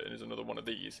 100% certain is another one of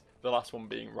these. The last one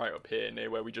being right up here near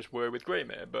where we just were with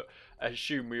Greymare, but I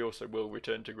assume we also will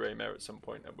return to Greymare at some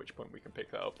point, at which point we can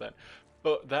pick that up then.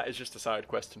 But that is just a side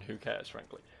quest and who cares,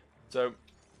 frankly. So,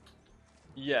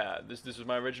 yeah, this was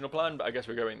my original plan, but I guess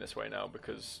we're going this way now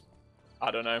because,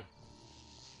 I don't know.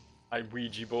 I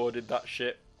Ouija boarded that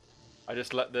shit. I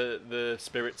just let the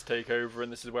spirits take over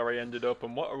and this is where I ended up.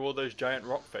 And what are all those giant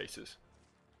rock faces?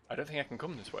 I don't think I can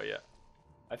come this way yet.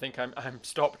 I think I'm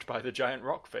stopped by the giant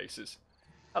rock faces.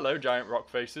 Hello, giant rock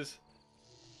faces.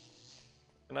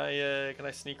 Can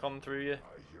I sneak on through you?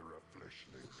 I hear a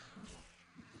fleshling.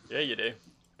 Yeah, you do.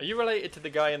 Are you related to the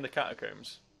guy in the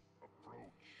catacombs? Approach,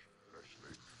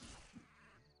 fleshling.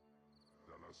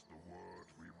 Tell us the word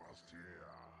we must hear.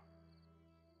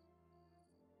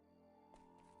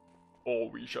 Or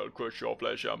we shall crush your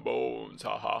flesh and bones.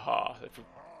 Ha ha ha.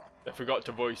 They forgot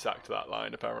to voice act that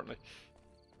line, apparently.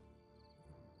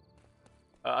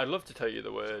 I'd love to tell you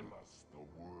the word. Tell us the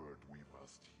word we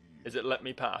must hear. Is it let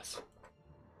me pass?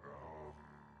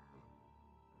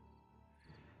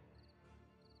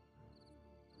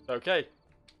 Okay.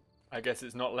 I guess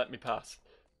it's not let me pass.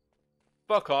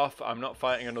 Fuck off, I'm not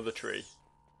fighting another tree.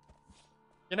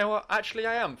 You know what? Actually,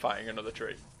 I am fighting another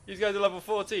tree. These guys are level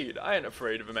 14. I ain't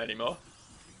afraid of them anymore.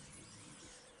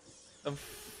 And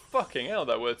fucking hell,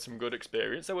 they're worth some good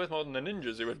experience. They're worth more than the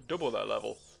ninjas who are double their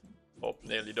level. Or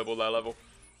nearly double their level.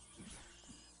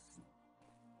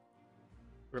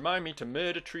 Remind me to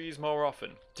murder trees more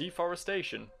often.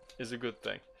 Deforestation is a good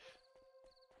thing.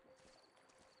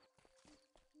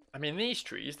 I mean, these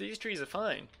trees are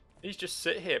fine. These just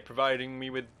sit here providing me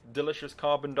with delicious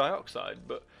carbon dioxide,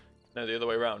 but no, the other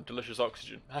way around, delicious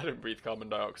oxygen. I don't breathe carbon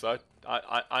dioxide.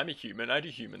 I'm a human, I do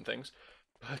human things.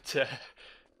 But,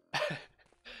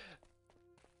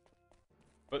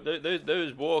 but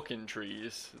those walking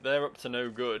trees, they're up to no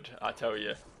good, I tell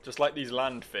you. Just like these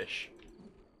land fish.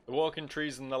 The walking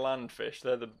trees and the land fish,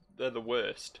 they're the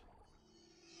worst.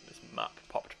 This map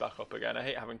popped back up again. I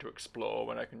hate having to explore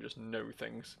when I can just know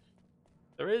things.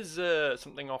 There is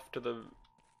something off to the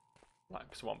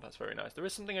black swamp, that's very nice. There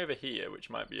is something over here which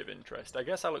might be of interest. I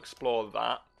guess I'll explore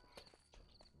that.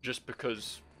 Just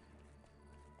because,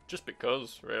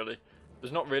 really.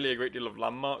 There's not really a great deal of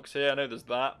landmarks here. I know there's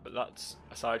that, but that's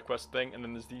a side quest thing. And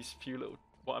then there's these few little,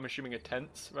 what I'm assuming are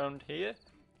tents around here.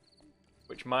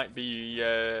 Which might be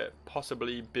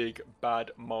possibly Big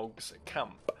Bad Mog's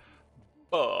camp.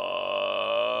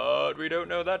 But we don't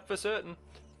know that for certain.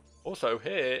 Also,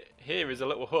 here is a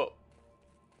little hut.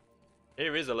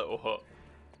 Here is a little hut.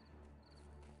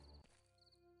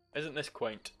 Isn't this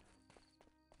quaint?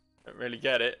 Don't really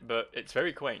get it, but it's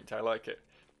very quaint. I like it.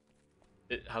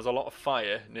 It has a lot of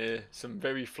fire near some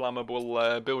very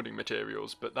flammable building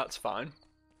materials, but that's fine.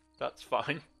 That's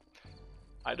fine.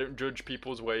 I don't judge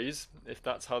people's ways. If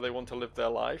that's how they want to live their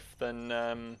life,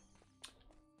 then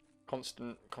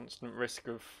constant risk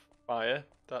of fire.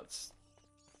 That's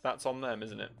on them,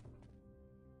 isn't it?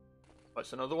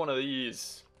 That's another one of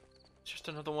these. It's just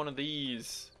another one of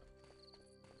these.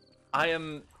 I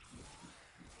am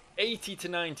 80 to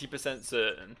 90%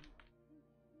 certain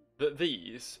that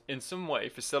these, in some way,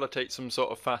 facilitate some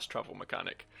sort of fast travel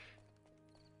mechanic.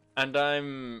 And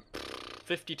I'm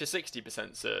 50 to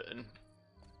 60% certain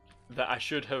that I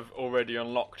should have already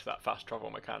unlocked that fast travel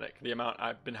mechanic. The amount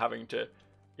I've been having to,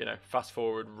 you know, fast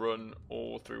forward, run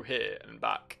all through here and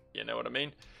back. You know what I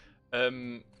mean?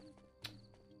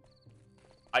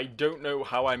 I don't know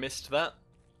how I missed that.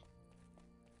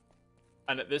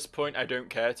 And at this point, I don't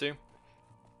care to.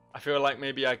 I feel like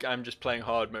maybe I'm just playing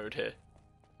hard mode here.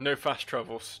 No fast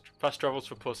travels. Fast travels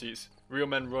for pussies. Real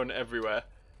men run everywhere.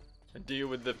 And deal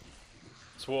with the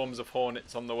swarms of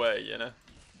hornets on the way, you know?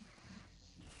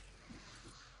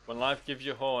 When life gives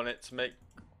you hornets, make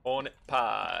hornet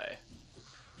pie.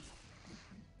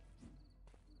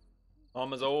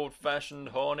 Mama's old-fashioned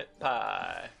hornet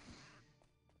pie.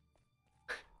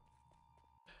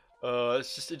 It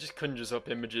just conjures up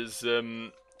images.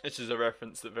 This is a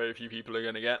reference that very few people are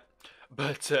gonna get.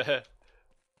 But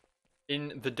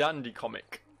in the Dandy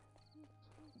comic,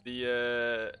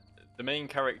 the main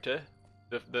character,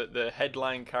 the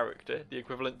headline character, the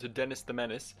equivalent to Dennis the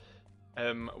Menace,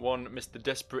 one Mr.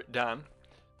 Desperate Dan,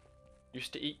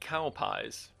 used to eat cow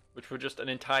pies, which were just an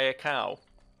entire cow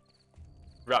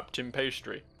wrapped in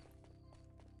pastry.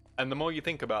 And the more you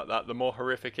think about that, the more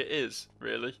horrific it is,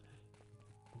 really.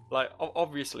 Like,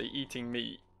 obviously, eating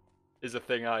meat is a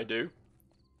thing I do.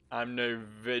 I'm no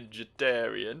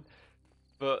vegetarian,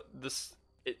 but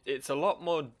it's a lot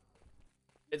more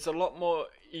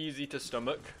easy to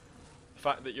stomach the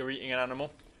fact that you're eating an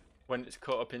animal when it's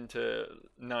cut up into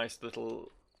nice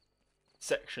little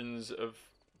sections of,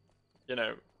 you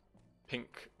know,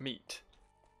 pink meat.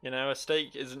 You know, a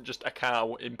steak isn't just a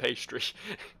cow in pastry.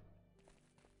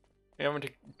 You're having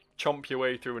to chomp your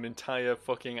way through an entire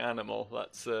fucking animal.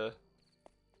 That's, I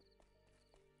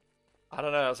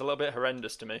don't know, that's a little bit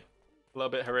horrendous to me. A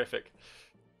little bit horrific.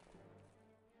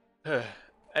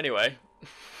 Anyway.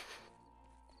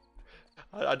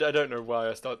 I don't know why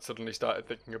I suddenly started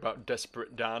thinking about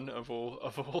Desperate Dan of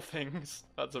all things.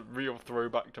 That's a real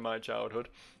throwback to my childhood.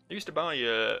 I used to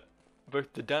buy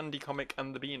both the Dandy comic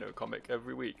and the Beano comic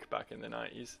every week back in the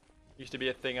 90s. Used to be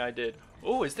a thing I did.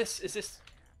 Oh, is this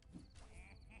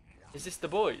the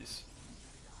boys?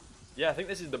 Yeah, I think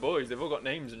this is the boys. They've all got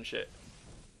names and shit.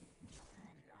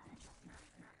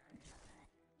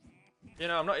 You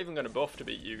know, I'm not even going to buff to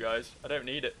beat you guys. I don't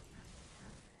need it.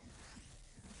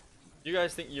 You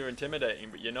guys think you're intimidating,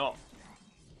 but you're not.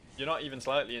 You're not even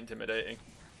slightly intimidating.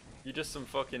 You're just some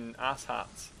fucking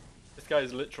asshats. This guy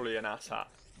is literally an asshat.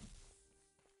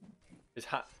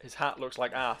 His hat looks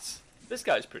like ass. This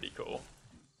guy's pretty cool.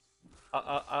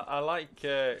 I like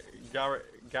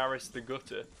Garrus the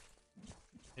Gutter.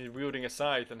 He's wielding a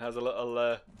scythe and has a little.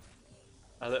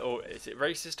 Is it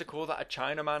racist to call that a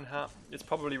Chinaman hat? It's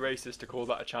probably racist to call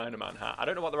that a Chinaman hat. I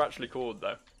don't know what they're actually called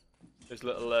though. Those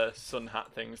little sun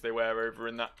hat things they wear over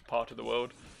in that part of the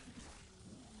world.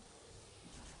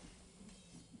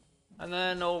 And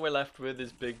then all we're left with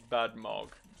is Big Bad Mog.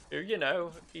 Who, you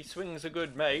know, he swings a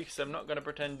good mace. I'm not going to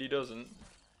pretend he doesn't.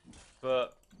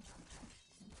 But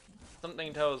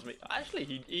something tells me... Actually,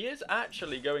 he is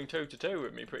actually going toe-to-toe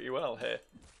with me pretty well here.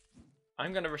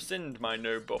 I'm going to rescind my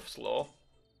no buffs law.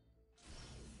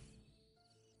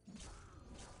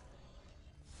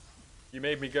 You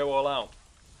made me go all out.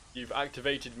 You've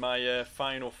activated my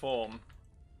final form.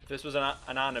 If this was an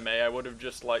anime, I would have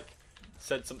just, like,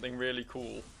 said something really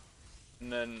cool.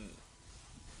 And then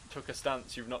took a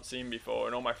stance you've not seen before,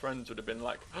 and all my friends would have been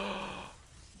like, oh,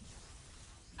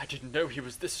 I didn't know he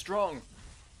was this strong.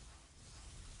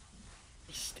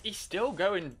 He's still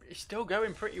going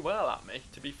pretty well at me,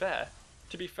 to be fair.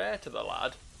 To be fair to the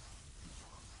lad.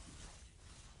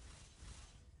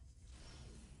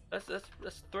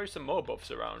 Let's throw some more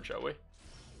buffs around, shall we?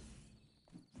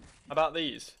 How about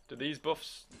these? Are these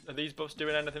buffs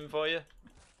doing anything for you?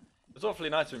 It's awfully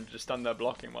nice of him to just stand there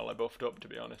blocking while I buffed up, to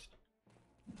be honest.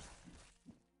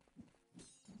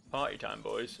 Party time,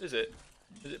 boys. Is it?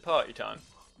 Is it party time?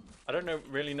 I don't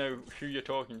really know who you're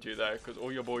talking to there, because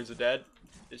all your boys are dead.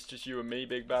 It's just you and me,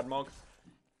 Big Bad Mog.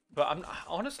 But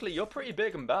honestly, you're pretty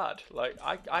big and bad. Like,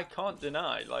 I can't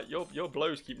deny. Like, your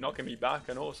blows keep knocking me back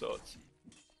and all sorts.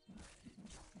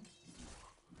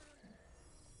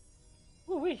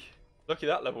 Woo-wee. Lucky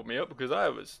that leveled me up, because I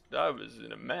was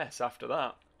in a mess after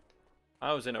that.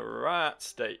 I was in a rat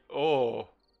state. Oh,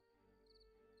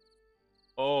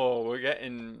 we're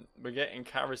getting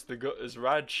Karis the Gutter's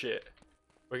rad shit.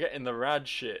 We're getting the rad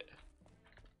shit.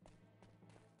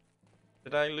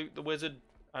 Did I loot the wizard?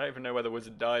 I don't even know where the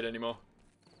wizard died anymore.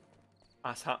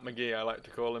 Asshat McGee, I like to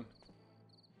call him.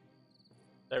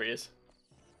 There he is.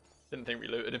 Didn't think we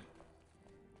looted him.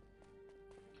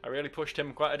 I really pushed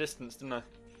him quite a distance, didn't I?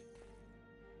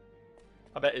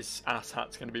 I bet his ass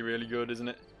hat's going to be really good, isn't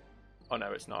it? Oh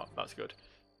no, it's not. That's good.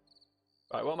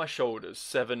 Right, what are my shoulders?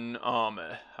 7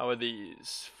 armor. How are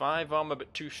these? 5 armor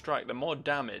but 2 strike. They're more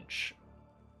damage.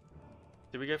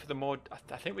 Did we go for the more...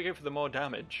 I think we go for the more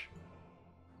damage.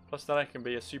 Plus that I can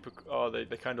be a super... Oh, they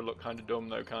kind of look kind of dumb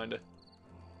though, kind of.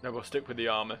 No, we'll stick with the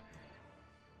armor.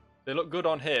 They look good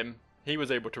on him. He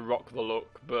was able to rock the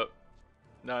look, but...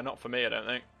 No, not for me, I don't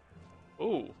think.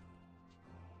 Ooh.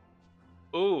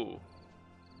 Ooh.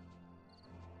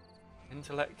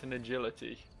 Intellect and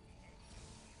agility.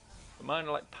 But mine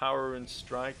are like power and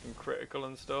strike and critical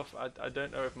and stuff. I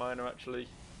don't know if mine are actually...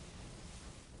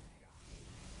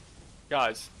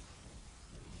 Guys.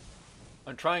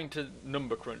 I'm trying to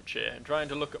number crunch here. I'm trying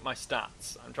to look at my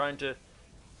stats. I'm trying to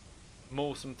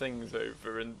mull some things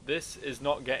over, and this is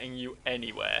not getting you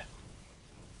anywhere.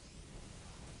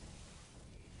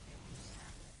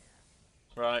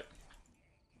 Right.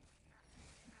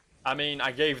 I mean,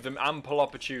 I gave them ample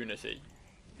opportunity.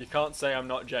 You can't say I'm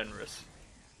not generous.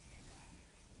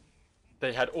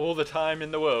 They had all the time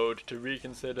in the world to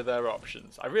reconsider their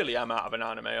options. I really am out of an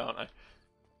anime, aren't I?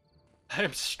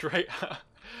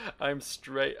 I'm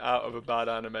straight out of a bad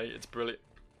anime. It's brilliant.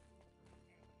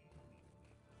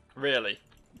 Really?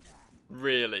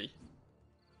 Really?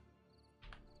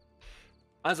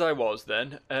 As I was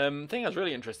then, thing I was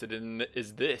really interested in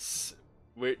is this,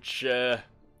 which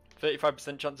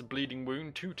 35% chance of bleeding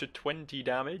wound, 2 to 20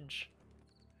 damage,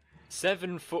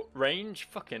 7 foot range.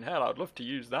 Fucking hell, I'd love to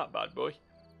use that bad boy.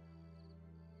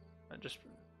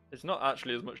 It's not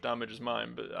actually as much damage as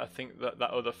mine, but I think that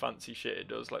other fancy shit it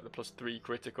does, like the +3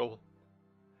 critical,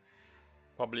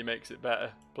 probably makes it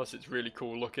better. Plus it's really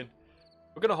cool looking.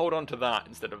 We're gonna hold on to that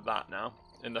instead of that now,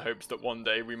 in the hopes that one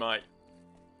day we might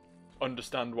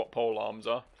understand what pole arms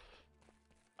are.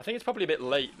 I think it's probably a bit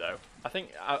late though. I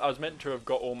think I was meant to have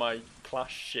got all my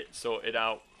clash shit sorted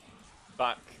out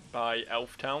back by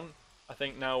Elf Town. I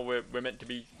think now we're meant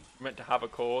to have a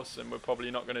course, and we're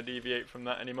probably not going to deviate from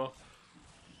that anymore.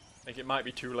 I think it might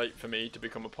be too late for me to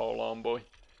become a pole arm boy.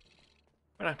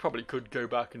 And I probably could go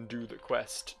back and do the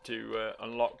quest to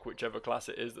unlock whichever class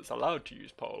it is that's allowed to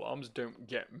use pole arms. Don't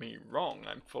get me wrong,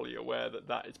 I'm fully aware that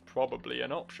that is probably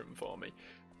an option for me.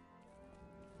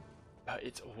 But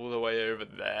it's all the way over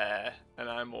there, and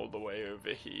I'm all the way over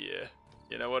here.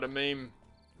 You know what I mean?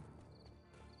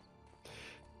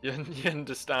 You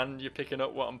understand? You're picking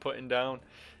up what I'm putting down?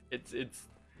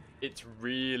 It's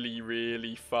really,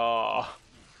 really far.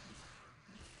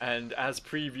 And as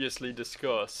previously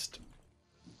discussed,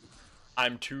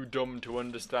 I'm too dumb to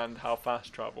understand how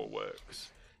fast travel works.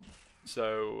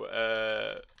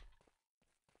 So,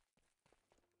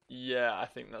 yeah, I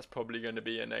think that's probably going to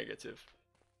be a negative.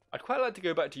 I'd quite like to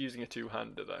go back to using a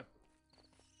two-hander, though.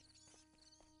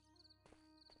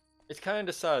 It's kind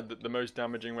of sad that the most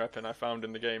damaging weapon I found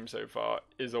in the game so far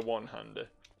is a one-hander.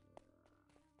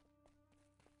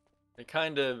 It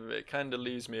kind of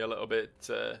leaves me a little bit.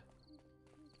 There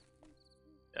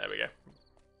we go.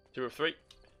 2 of 3.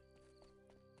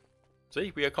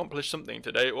 See, we accomplished something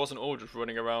today. It wasn't all just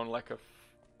running around like a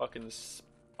fucking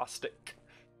spastic.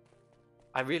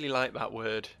 I really like that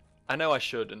word. I know I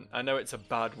shouldn't. I know it's a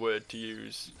bad word to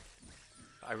use.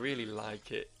 I really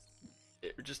like it.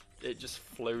 It just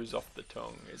flows off the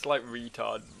tongue. It's like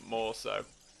retard more so.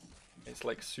 It's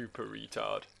like super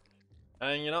retard.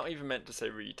 And you're not even meant to say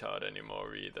retard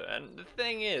anymore either. And the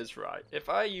thing is, right, if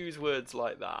I use words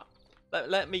like that,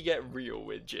 let me get real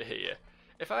with you here.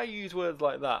 If I use words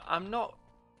like that, I'm not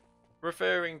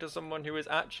referring to someone who is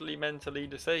actually mentally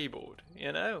disabled,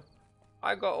 you know?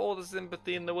 I got all the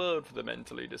sympathy in the world for the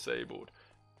mentally disabled.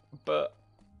 But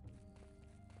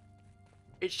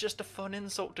it's just a fun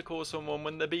insult to call someone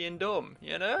when they're being dumb,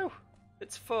 you know?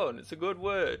 It's fun, it's a good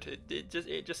word.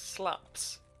 It just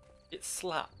slaps. It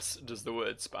slaps, does the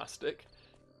word spastic.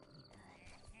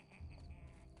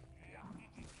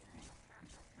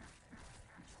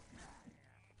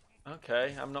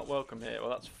 Okay, I'm not welcome here.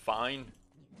 Well, that's fine.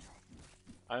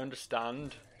 I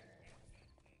understand.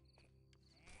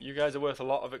 You guys are worth a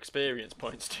lot of experience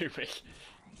points to me.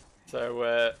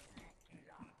 So,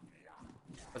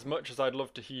 as much as I'd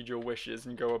love to heed your wishes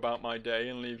and go about my day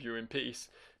and leave you in peace,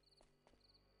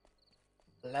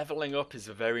 leveling up is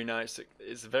a very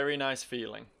nice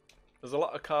feeling. There's a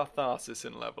lot of catharsis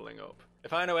in leveling up.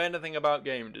 If I know anything about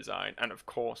game design, and of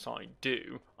course I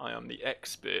do, I am the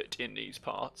expert in these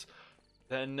parts,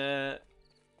 then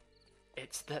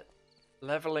it's that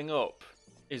leveling up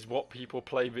is what people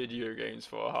play video games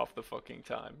for half the fucking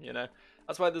time, you know?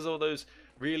 That's why there's all those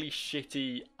really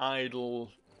shitty,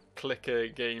 idle clicker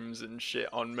games and shit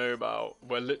on mobile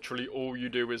where literally all you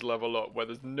do is level up, where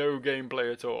there's no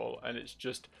gameplay at all, and it's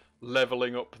just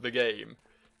leveling up the game.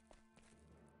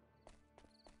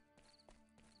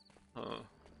 Huh.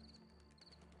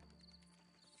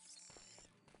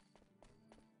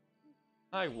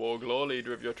 Hi, Warglaw,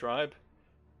 leader of your tribe.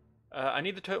 I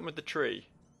need the totem of the tree.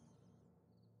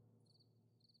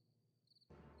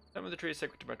 Totem of the tree is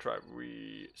sacred to my tribe.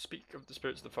 We speak of the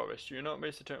spirits of the forest. You not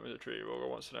miss the totem of the tree. Warglaw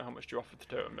wants to know how much do you offer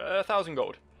the totem. 1,000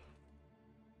 gold.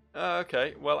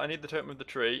 Okay, well, I need the totem of the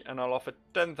tree, and I'll offer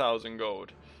 10,000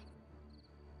 gold.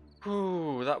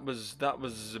 Whew, that was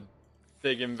a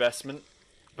big investment.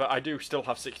 But I do still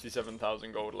have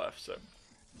 67,000 gold left, so...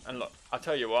 And look, I'll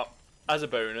tell you what. As a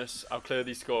bonus, I'll clear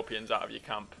these scorpions out of your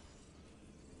camp.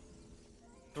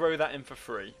 Throw that in for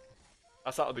free.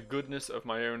 That's out of the goodness of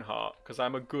my own heart, because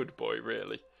I'm a good boy,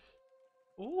 really.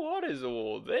 Ooh, what is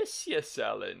all this you're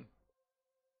selling?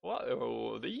 What are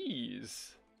all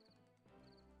these?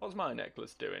 What's my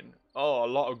necklace doing? Oh, a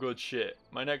lot of good shit.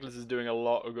 My necklace is doing a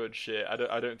lot of good shit.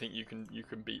 I don't think you can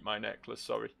beat my necklace,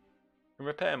 sorry. I can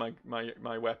repair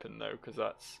my weapon though, because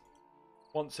that's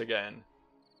once again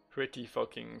pretty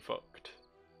fucking fucked.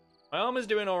 My armor's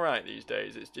doing alright these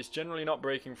days. It's generally not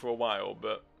breaking for a while,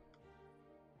 but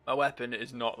my weapon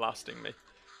is not lasting me.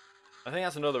 I think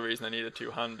that's another reason I need a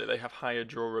two-hander. They have higher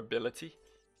durability.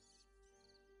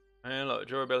 And look,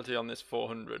 durability on this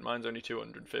 400. Mine's only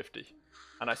 250.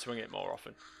 And I swing it more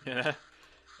often. You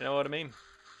know what I mean?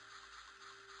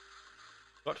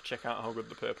 Got to check out how good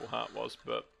the purple hat was,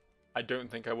 but I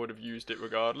don't think I would have used it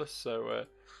regardless, so...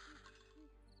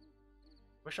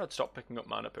 Wish I'd stop picking up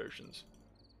mana potions.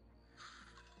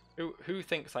 Who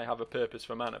thinks I have a purpose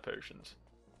for mana potions?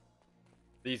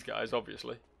 These guys,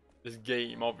 obviously. This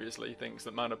game, obviously, thinks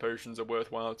that mana potions are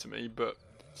worthwhile to me, but...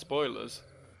 Spoilers.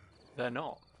 They're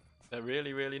not. They're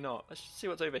really, really not. Let's just see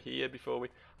what's over here before we...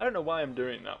 I don't know why I'm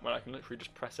doing that when I can literally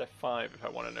just press F5 if I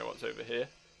want to know what's over here.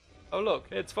 Oh look,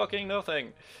 it's fucking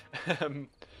nothing!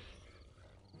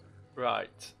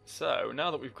 Right, so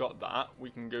now that we've got that, we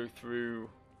can go through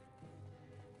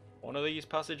one of these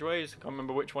passageways. I can't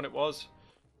remember which one it was.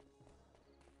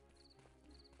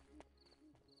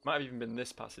 Might have even been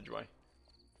this passageway.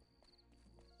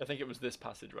 I think it was this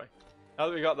passageway. Now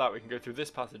that we got that, we can go through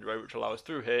this passageway, which will allow us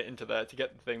through here into there to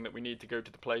get the thing that we need to go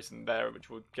to the place in there, which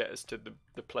will get us to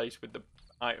the place with the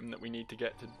item that we need to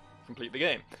get to complete the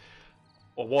game.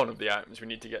 Or one of the items we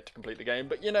need to get to complete the game.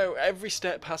 But, you know, every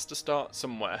step has to start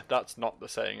somewhere. That's not the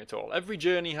saying at all. Every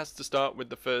journey has to start with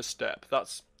the first step. That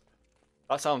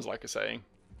sounds like a saying.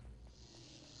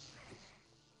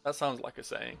 That sounds like a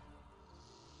saying.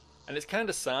 And it's kind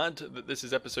of sad that this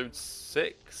is episode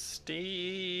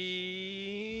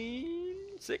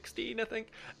 16, I think,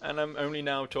 and I'm only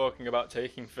now talking about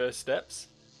taking first steps,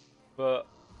 but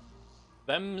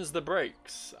them's the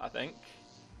breaks, I think.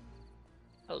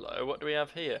 Hello, what do we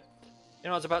have here? You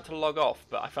know, I was about to log off,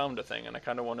 but I found a thing, and I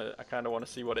kind of want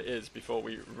to see what it is before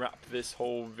we wrap this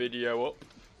whole video up.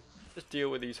 Just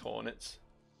deal with these hornets.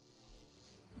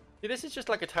 See, this is just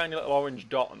like a tiny little orange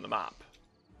dot on the map,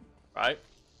 right?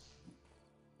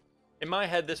 In my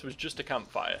head, this was just a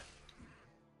campfire.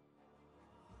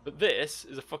 But this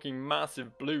is a fucking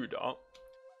massive blue dot.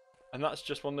 And that's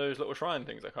just one of those little shrine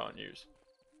things I can't use.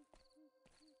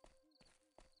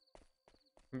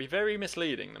 It can be very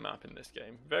misleading, the map in this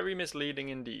game. Very misleading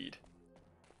indeed.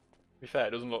 To be fair,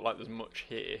 it doesn't look like there's much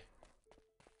here.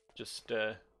 Just,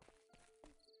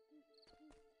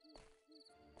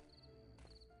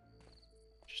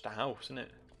 just a house, isn't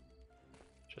it?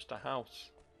 Just a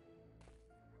house.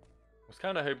 I was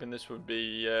kind of hoping this would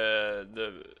be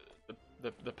the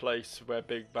place where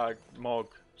Big Bag Mog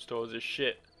stores his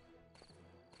shit.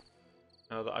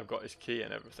 Now that I've got his key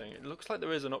and everything. It looks like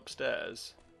there is an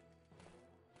upstairs.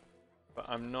 But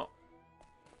I'm not...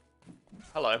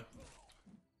 Hello.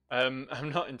 I'm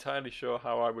not entirely sure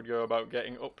how I would go about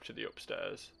getting up to the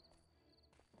upstairs.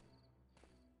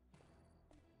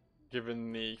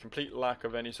 Given the complete lack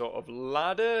of any sort of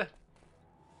ladder.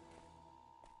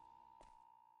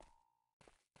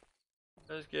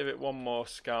 Let's give it one more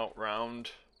scout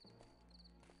round.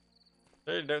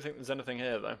 I really don't think there's anything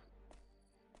here though.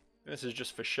 This is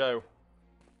just for show.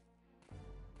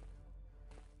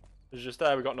 It's just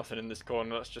there, we got nothing in this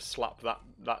corner. Let's just slap that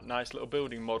nice little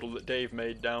building model that Dave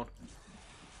made down.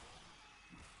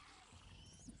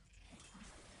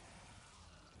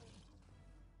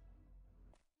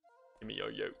 Give me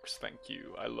your yolks, thank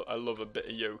you. I love a bit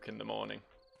of yolk in the morning.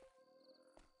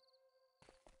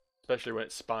 especially when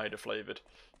it's spider flavoured.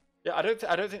 Yeah, I don't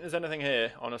think there's anything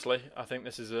here, honestly. I think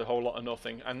this is a whole lot of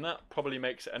nothing, and that probably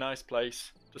makes it a nice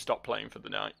place to stop playing for the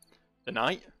night. The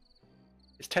night?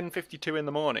 It's 10:52 in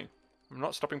the morning. I'm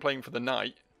not stopping playing for the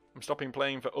night. I'm stopping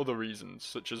playing for other reasons,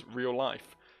 such as real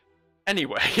life.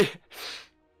 Anyway,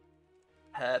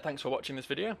 thanks for watching this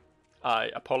video.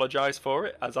 I apologise for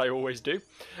it, as I always do.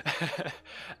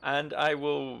 And I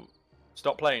will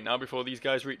stop playing now before these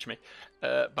guys reach me.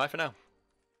 Bye for now.